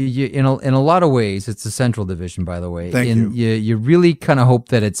 and you in a lot of ways, it's the Central Division, by the way. Thank you. You really kind of hope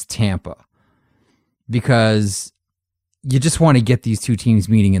that it's Tampa, because you just want to get these two teams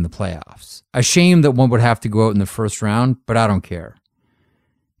meeting in the playoffs. A shame that one would have to go out in the first round, but I don't care.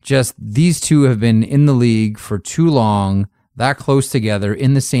 Just these two have been in the league for too long, that close together,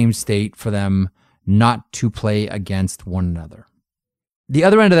 in the same state, for them not to play against one another. The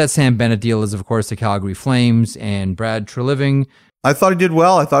other end of that Sam Bennett deal is, of course, the Calgary Flames and Brad Treliving. I thought he did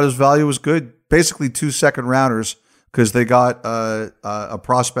well. I thought his value was good. Basically 2 second rounders, because they got a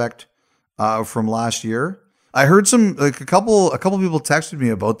prospect from last year. I heard a couple people texted me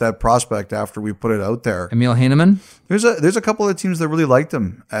about that prospect after we put it out there. Emil Heineman? There's a couple of teams that really liked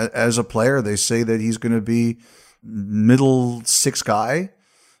him as a player. They say that he's going to be middle six guy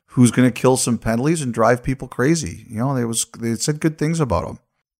who's going to kill some penalties and drive people crazy. You know, they said good things about him.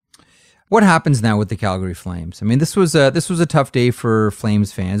 What happens now with the Calgary Flames? I mean, this was a tough day for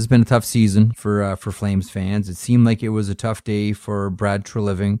Flames fans. It's been a tough season for Flames fans. It seemed like it was a tough day for Brad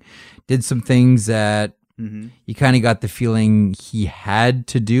Treliving. Did some things that you kind of got the feeling he had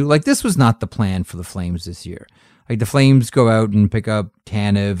to do. Like, this was not the plan for the Flames this year. Like, the Flames go out and pick up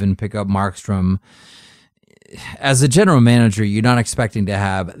Tanev and pick up Markstrom. As a general manager, you're not expecting to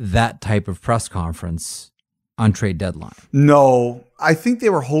have that type of press conference on trade deadline. No, I think they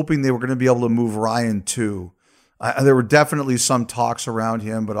were hoping they were going to be able to move Ryan too. There were definitely some talks around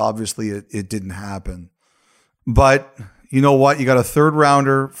him, but obviously it didn't happen. But you know what? You got a third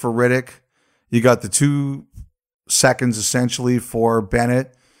rounder for Riddick. You got the 2 seconds essentially for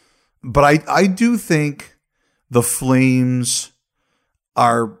Bennett. But I do think the Flames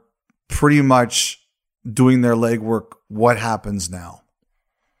are pretty much doing their legwork. What happens now?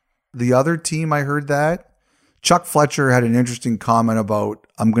 The other team, I heard that Chuck Fletcher had an interesting comment about,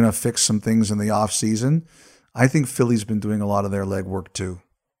 I'm going to fix some things in the offseason. I think Philly's been doing a lot of their legwork too,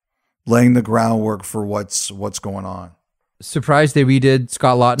 laying the groundwork for what's going on. Surprised they redid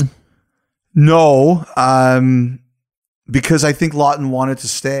Scott Laughton? No, because I think Laughton wanted to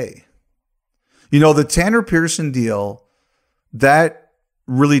stay. You know, the Tanner Pearson deal, that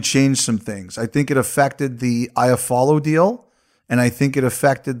really changed some things. I think it affected the Iafallo deal, and I think it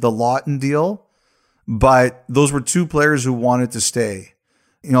affected the Laughton deal. But those were two players who wanted to stay.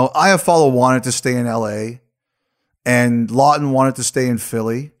 You know, Iafallo wanted to stay in LA, and Laughton wanted to stay in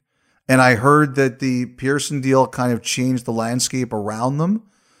Philly. And I heard that the Pearson deal kind of changed the landscape around them.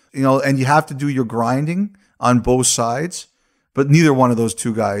 You know, and you have to do your grinding on both sides. But neither one of those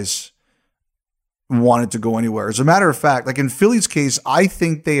two guys wanted to go anywhere. As a matter of fact, like in Philly's case, I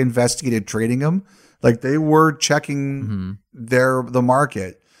think they investigated trading him. Like they were checking the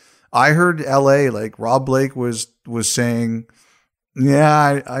market. I heard LA, like Rob Blake was saying,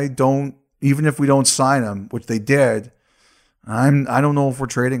 yeah, I don't, even if we don't sign him, which they did, I don't know if we're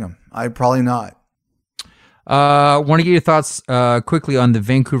trading him. Probably not. Want to get your thoughts quickly on the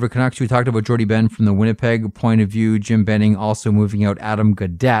Vancouver Canucks. We talked about Jordy Ben from the Winnipeg point of view. Jim Benning also moving out Adam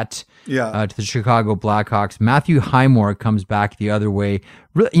Gaudette to the Chicago Blackhawks. Matthew Highmore comes back the other way.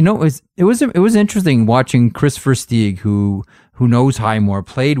 Really, you know, it was interesting watching Chris Versteeg, who knows Highmore,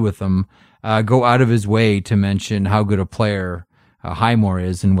 played with him, go out of his way to mention how good a player Highmore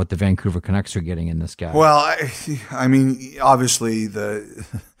is and what the Vancouver Canucks are getting in this guy. Well, I mean, obviously the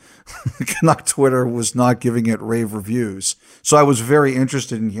Canuck Twitter was not giving it rave reviews. So I was very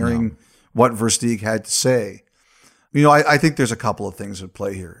interested in hearing what Versteeg had to say. You know, I think there's a couple of things at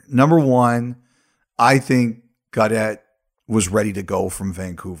play here. Number one, I think Gaudette was ready to go from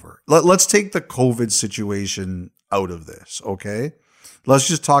Vancouver. Let's take the COVID situation out of this, okay? Let's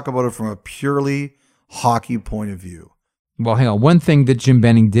just talk about it from a purely hockey point of view. Well, hang on. One thing that Jim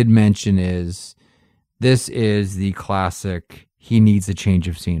Benning did mention is this is the classic, he needs a change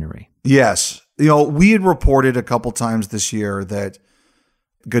of scenery. Yes. You know, we had reported a couple times this year that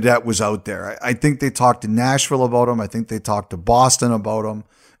Gaudette was out there. I think they talked to Nashville about him. I think they talked to Boston about him,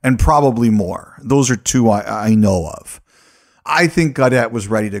 and probably more. Those are two I know of. I think Gaudette was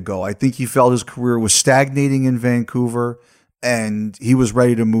ready to go. I think he felt his career was stagnating in Vancouver, and he was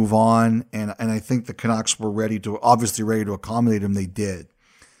ready to move on. And I think the Canucks were obviously ready to accommodate him. They did.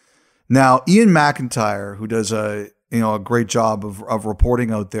 Now, Ian McIntyre, who does a great job of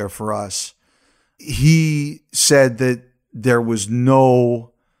reporting out there for us, he said that there was no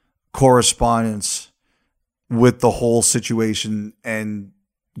correspondence with the whole situation and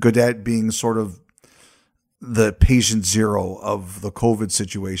Gaudette being sort of the patient zero of the COVID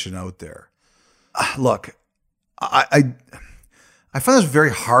situation out there. Look, I find this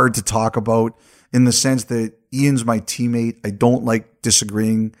very hard to talk about in the sense that Ian's my teammate. I don't like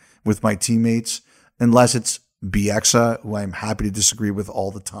disagreeing with my teammates unless it's Bieksa, who I'm happy to disagree with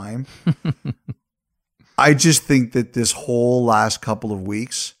all the time. I just think that this whole last couple of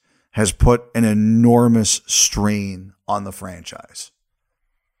weeks has put an enormous strain on the franchise.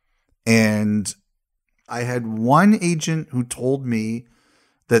 And I had one agent who told me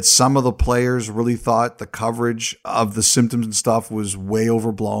that some of the players really thought the coverage of the symptoms and stuff was way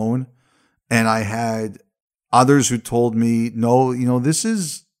overblown. And I had others who told me, no, this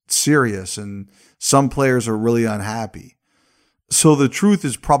is serious and some players are really unhappy. So the truth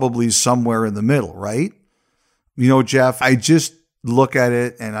is probably somewhere in the middle, right? Jeff, I just look at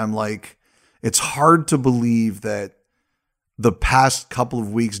it and I'm like, it's hard to believe that the past couple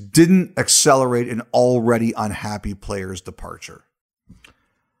of weeks didn't accelerate an already unhappy player's departure.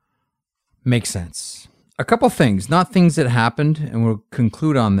 Makes sense. A couple things, not things that happened, and we'll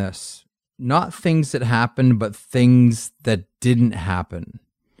conclude on this. Not things that happened, but things that didn't happen.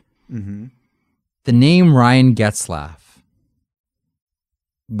 Mm-hmm. The name Ryan Getzlaf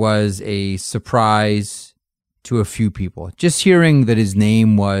was a surprise to a few people. Just hearing that his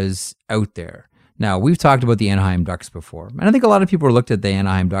name was out there. Now, we've talked about the Anaheim Ducks before, and I think a lot of people looked at the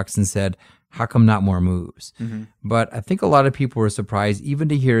Anaheim Ducks and said, how come not more moves? Mm-hmm. But I think a lot of people were surprised even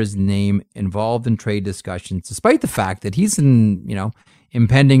to hear his name involved in trade discussions, despite the fact that he's an,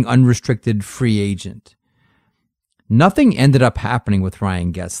 impending unrestricted free agent. Nothing ended up happening with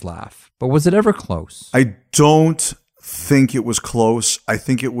Ryan Getzlaf, but was it ever close? I don't think it was close. I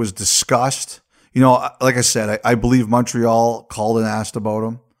think it was discussed. Like I said, I believe Montreal called and asked about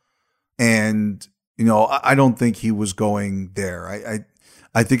him. And, I don't think he was going there.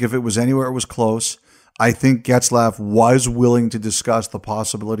 I think if it was anywhere, it was close. I think Getzlaf was willing to discuss the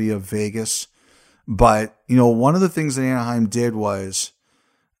possibility of Vegas. But, one of the things that Anaheim did was,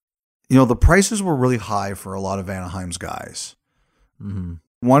 the prices were really high for a lot of Anaheim's guys. Mm-hmm.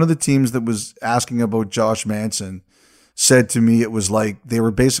 One of the teams that was asking about Josh Manson said to me, it was like they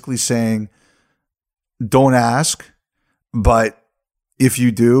were basically saying, don't ask, but if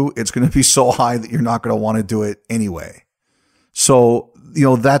you do, it's going to be so high that you're not going to want to do it anyway. So,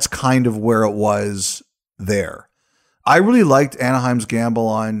 that's kind of where it was there. I really liked Anaheim's gamble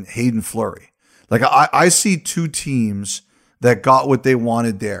on Hayden Fleury. Like I see two teams that got what they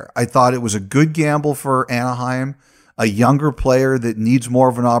wanted there. I thought it was a good gamble for Anaheim, a younger player that needs more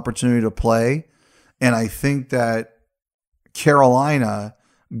of an opportunity to play. And I think that Carolina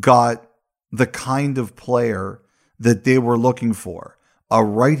got the kind of player that they were looking for. A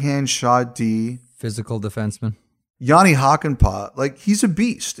right-hand shot D. Physical defenseman. Yanni Hakanpää, he's a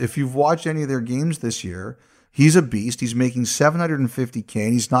beast. If you've watched any of their games this year, he's a beast. He's making $750K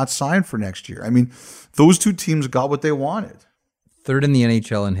and he's not signed for next year. I mean, those two teams got what they wanted. Third in the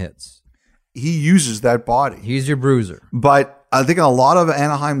NHL in hits. He uses that body. He's your bruiser. But I think a lot of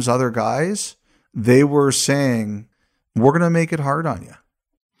Anaheim's other guys, they were saying, we're going to make it hard on you.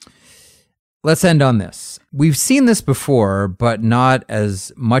 Let's end on this. We've seen this before, but not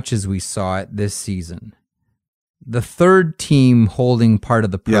as much as we saw it this season. The third team holding part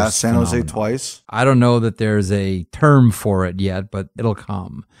of the purse. Yeah, San Jose phenomenon. twice. I don't know that there's a term for it yet, but it'll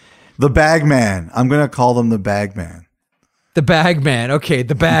come. The bag man. I'm going to call them the bag man. The bag man. Okay,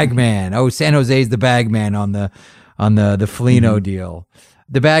 the bag man. Oh, San Jose's the bag man on the Foligno deal.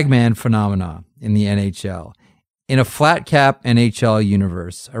 The bag man phenomena in the NHL. In a flat cap NHL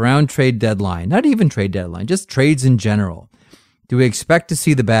universe, around trade deadline, not even trade deadline, just trades in general, do we expect to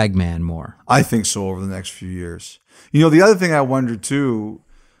see the bag man more? I think so over the next few years. The other thing I wonder too,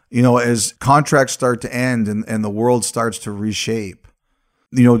 as contracts start to end and the world starts to reshape,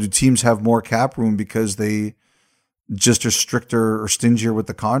 do teams have more cap room because they just are stricter or stingier with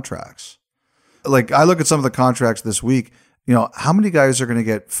the contracts? Like I look at some of the contracts this week, how many guys are going to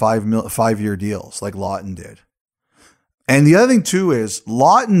get 5-year deals like Lawton did? And the other thing too is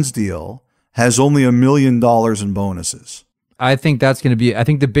Lawton's deal has only $1 million in bonuses. I think that's going to be, I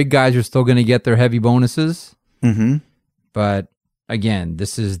think the big guys are still going to get their heavy bonuses. Mm-hmm. But again,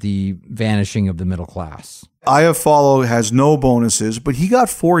 this is the vanishing of the middle class. Iafallo has no bonuses, but he got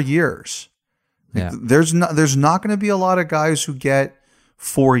 4 years. Yeah. There's not going to be a lot of guys who get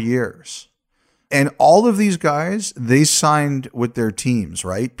 4 years. And all of these guys, they signed with their teams,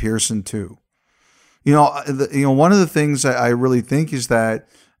 right? Pearson too. One of the things I really think is that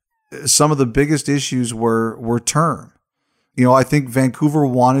some of the biggest issues were term. I think Vancouver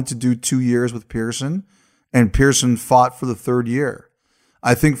wanted to do 2 years with Pearson, and Pearson fought for the third year.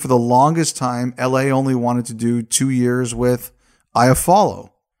 I think for the longest time, LA only wanted to do 2 years with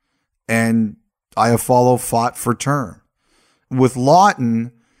Iafallo, and Iafallo fought for term. With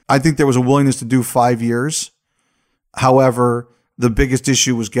Lawton, I think there was a willingness to do 5 years. However, the biggest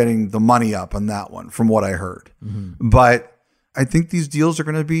issue was getting the money up on that one, from what I heard. Mm-hmm. But I think these deals are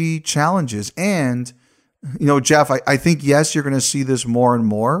going to be challenges. And, Jeff, I think, yes, you're going to see this more and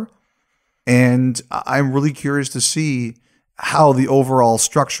more. And I'm really curious to see how the overall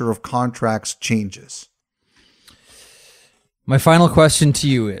structure of contracts changes. My final question to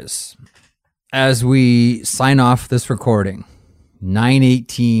you is, as we sign off this recording,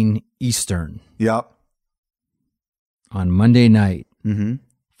 9:18 Eastern. Yep. On Monday night,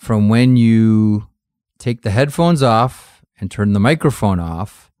 from when you take the headphones off and turn the microphone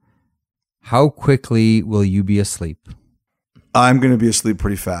off, how quickly will you be asleep? I'm going to be asleep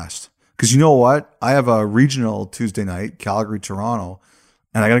pretty fast. Because you know what? I have a regional Tuesday night, Calgary, Toronto,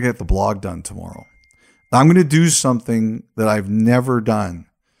 and I got to get the blog done tomorrow. I'm going to do something that I've never done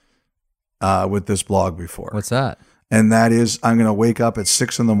with this blog before. What's that? And that is I'm going to wake up at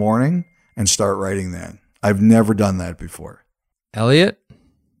 6 a.m. and start writing then. I've never done that before. Elliot,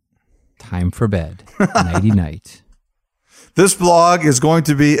 time for bed. Nighty night. This blog is going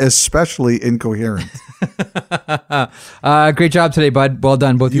to be especially incoherent. Great job today, bud. Well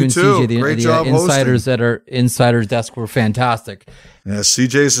done. Both you and too. CJ. The insiders at our insider's desk were fantastic. Yeah,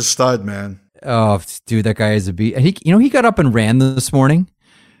 CJ's a stud, man. Oh, dude, that guy is a beat. He got up and ran this morning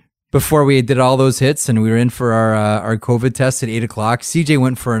before we did all those hits, and we were in for our COVID test at 8 o'clock. CJ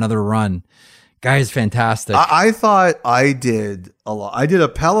went for another run. Guy is fantastic. I thought I did a lot. I did a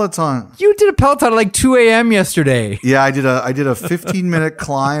Peloton. You did a Peloton at like 2 a.m. yesterday. Yeah, I did a 15-minute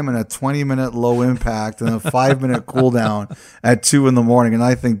climb and a 20-minute low impact and a 5-minute cool down at 2 a.m. And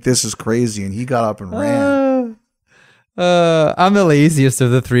I think this is crazy. And he got up and ran. I'm the laziest of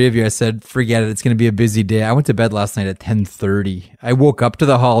the three of you. I said, forget it. It's going to be a busy day. I went to bed last night at 10:30. I woke up to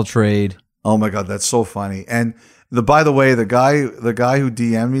the Hall trade. Oh my God, that's so funny. And by the way, the guy who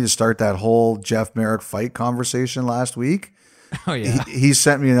DM'd me to start that whole Jeff Merrick fight conversation last week, oh yeah, he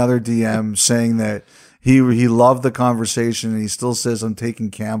sent me another DM saying that he loved the conversation and he still says I'm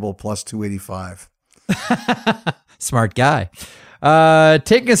taking Campbell plus 285. Smart guy.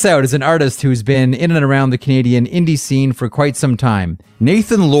 Taking us out is an artist who's been in and around the Canadian indie scene for quite some time.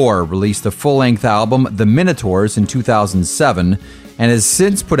 Nathan Lore released a full-length album, The Minotaurs, in 2007, and has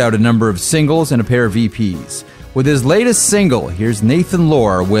since put out a number of singles and a pair of EPs. With his latest single, here's Nathan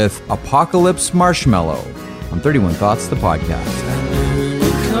Lore with Apocalypse Marshmallow on 31 Thoughts, the podcast.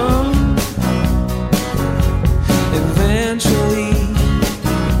 Eventually,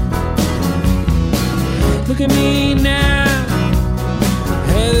 look at me now,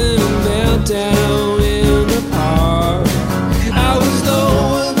 having a meltdown in the park. I was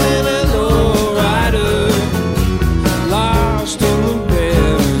lower than a low rider, lost in the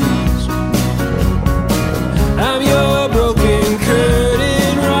heavens. I'm your broken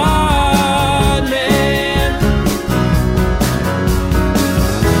curtain rod, man.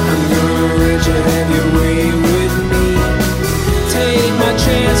 I'm gonna let you have your way with me. Take my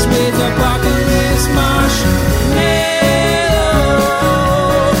chance with Apocalypse Marshmallow.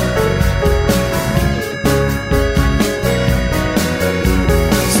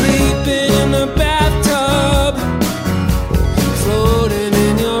 Sleeping in the bathtub, floating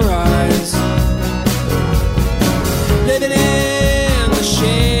in your eyes. Living in the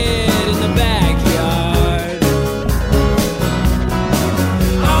shed in the backyard.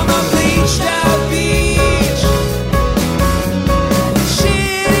 On the bleached out beach,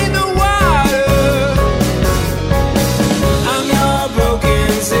 shit in the water. I'm your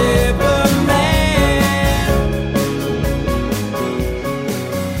broken zipper man.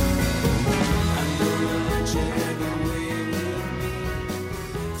 I'm gonna let you have your way with me.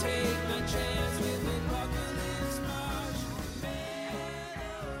 Take my chance with Apocalypse Marshmallow.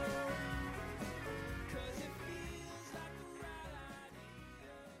 'Cause it feels like the right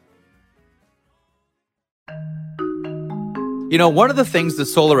idea. One of the things the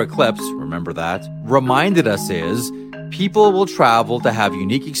solar eclipse, remember that, reminded us is people will travel to have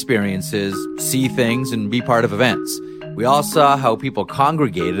unique experiences, see things, and be part of events. We all saw how people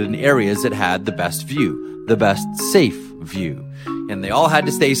congregated in areas that had the best view, the best safe view. And they all had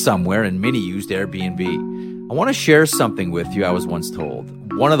to stay somewhere, and many used Airbnb. I want to share something with you I was once told.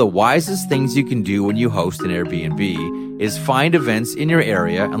 One of the wisest things you can do when you host an Airbnb is find events in your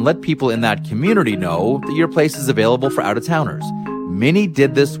area and let people in that community know that your place is available for out-of-towners. Many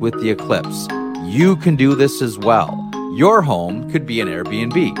did this with the eclipse. You can do this as well. Your home could be an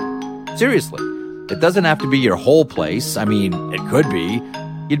Airbnb. Seriously. It doesn't have to be your whole place. I mean, it could be.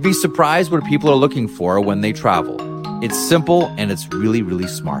 You'd be surprised what people are looking for when they travel. It's simple and it's really, really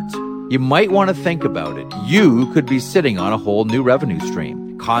smart. You might want to think about it. You could be sitting on a whole new revenue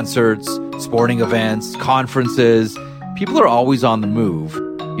stream. Concerts, sporting events, conferences. People are always on the move.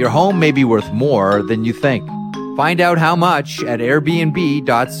 Your home may be worth more than you think. Find out how much at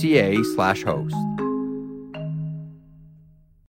airbnb.ca/host.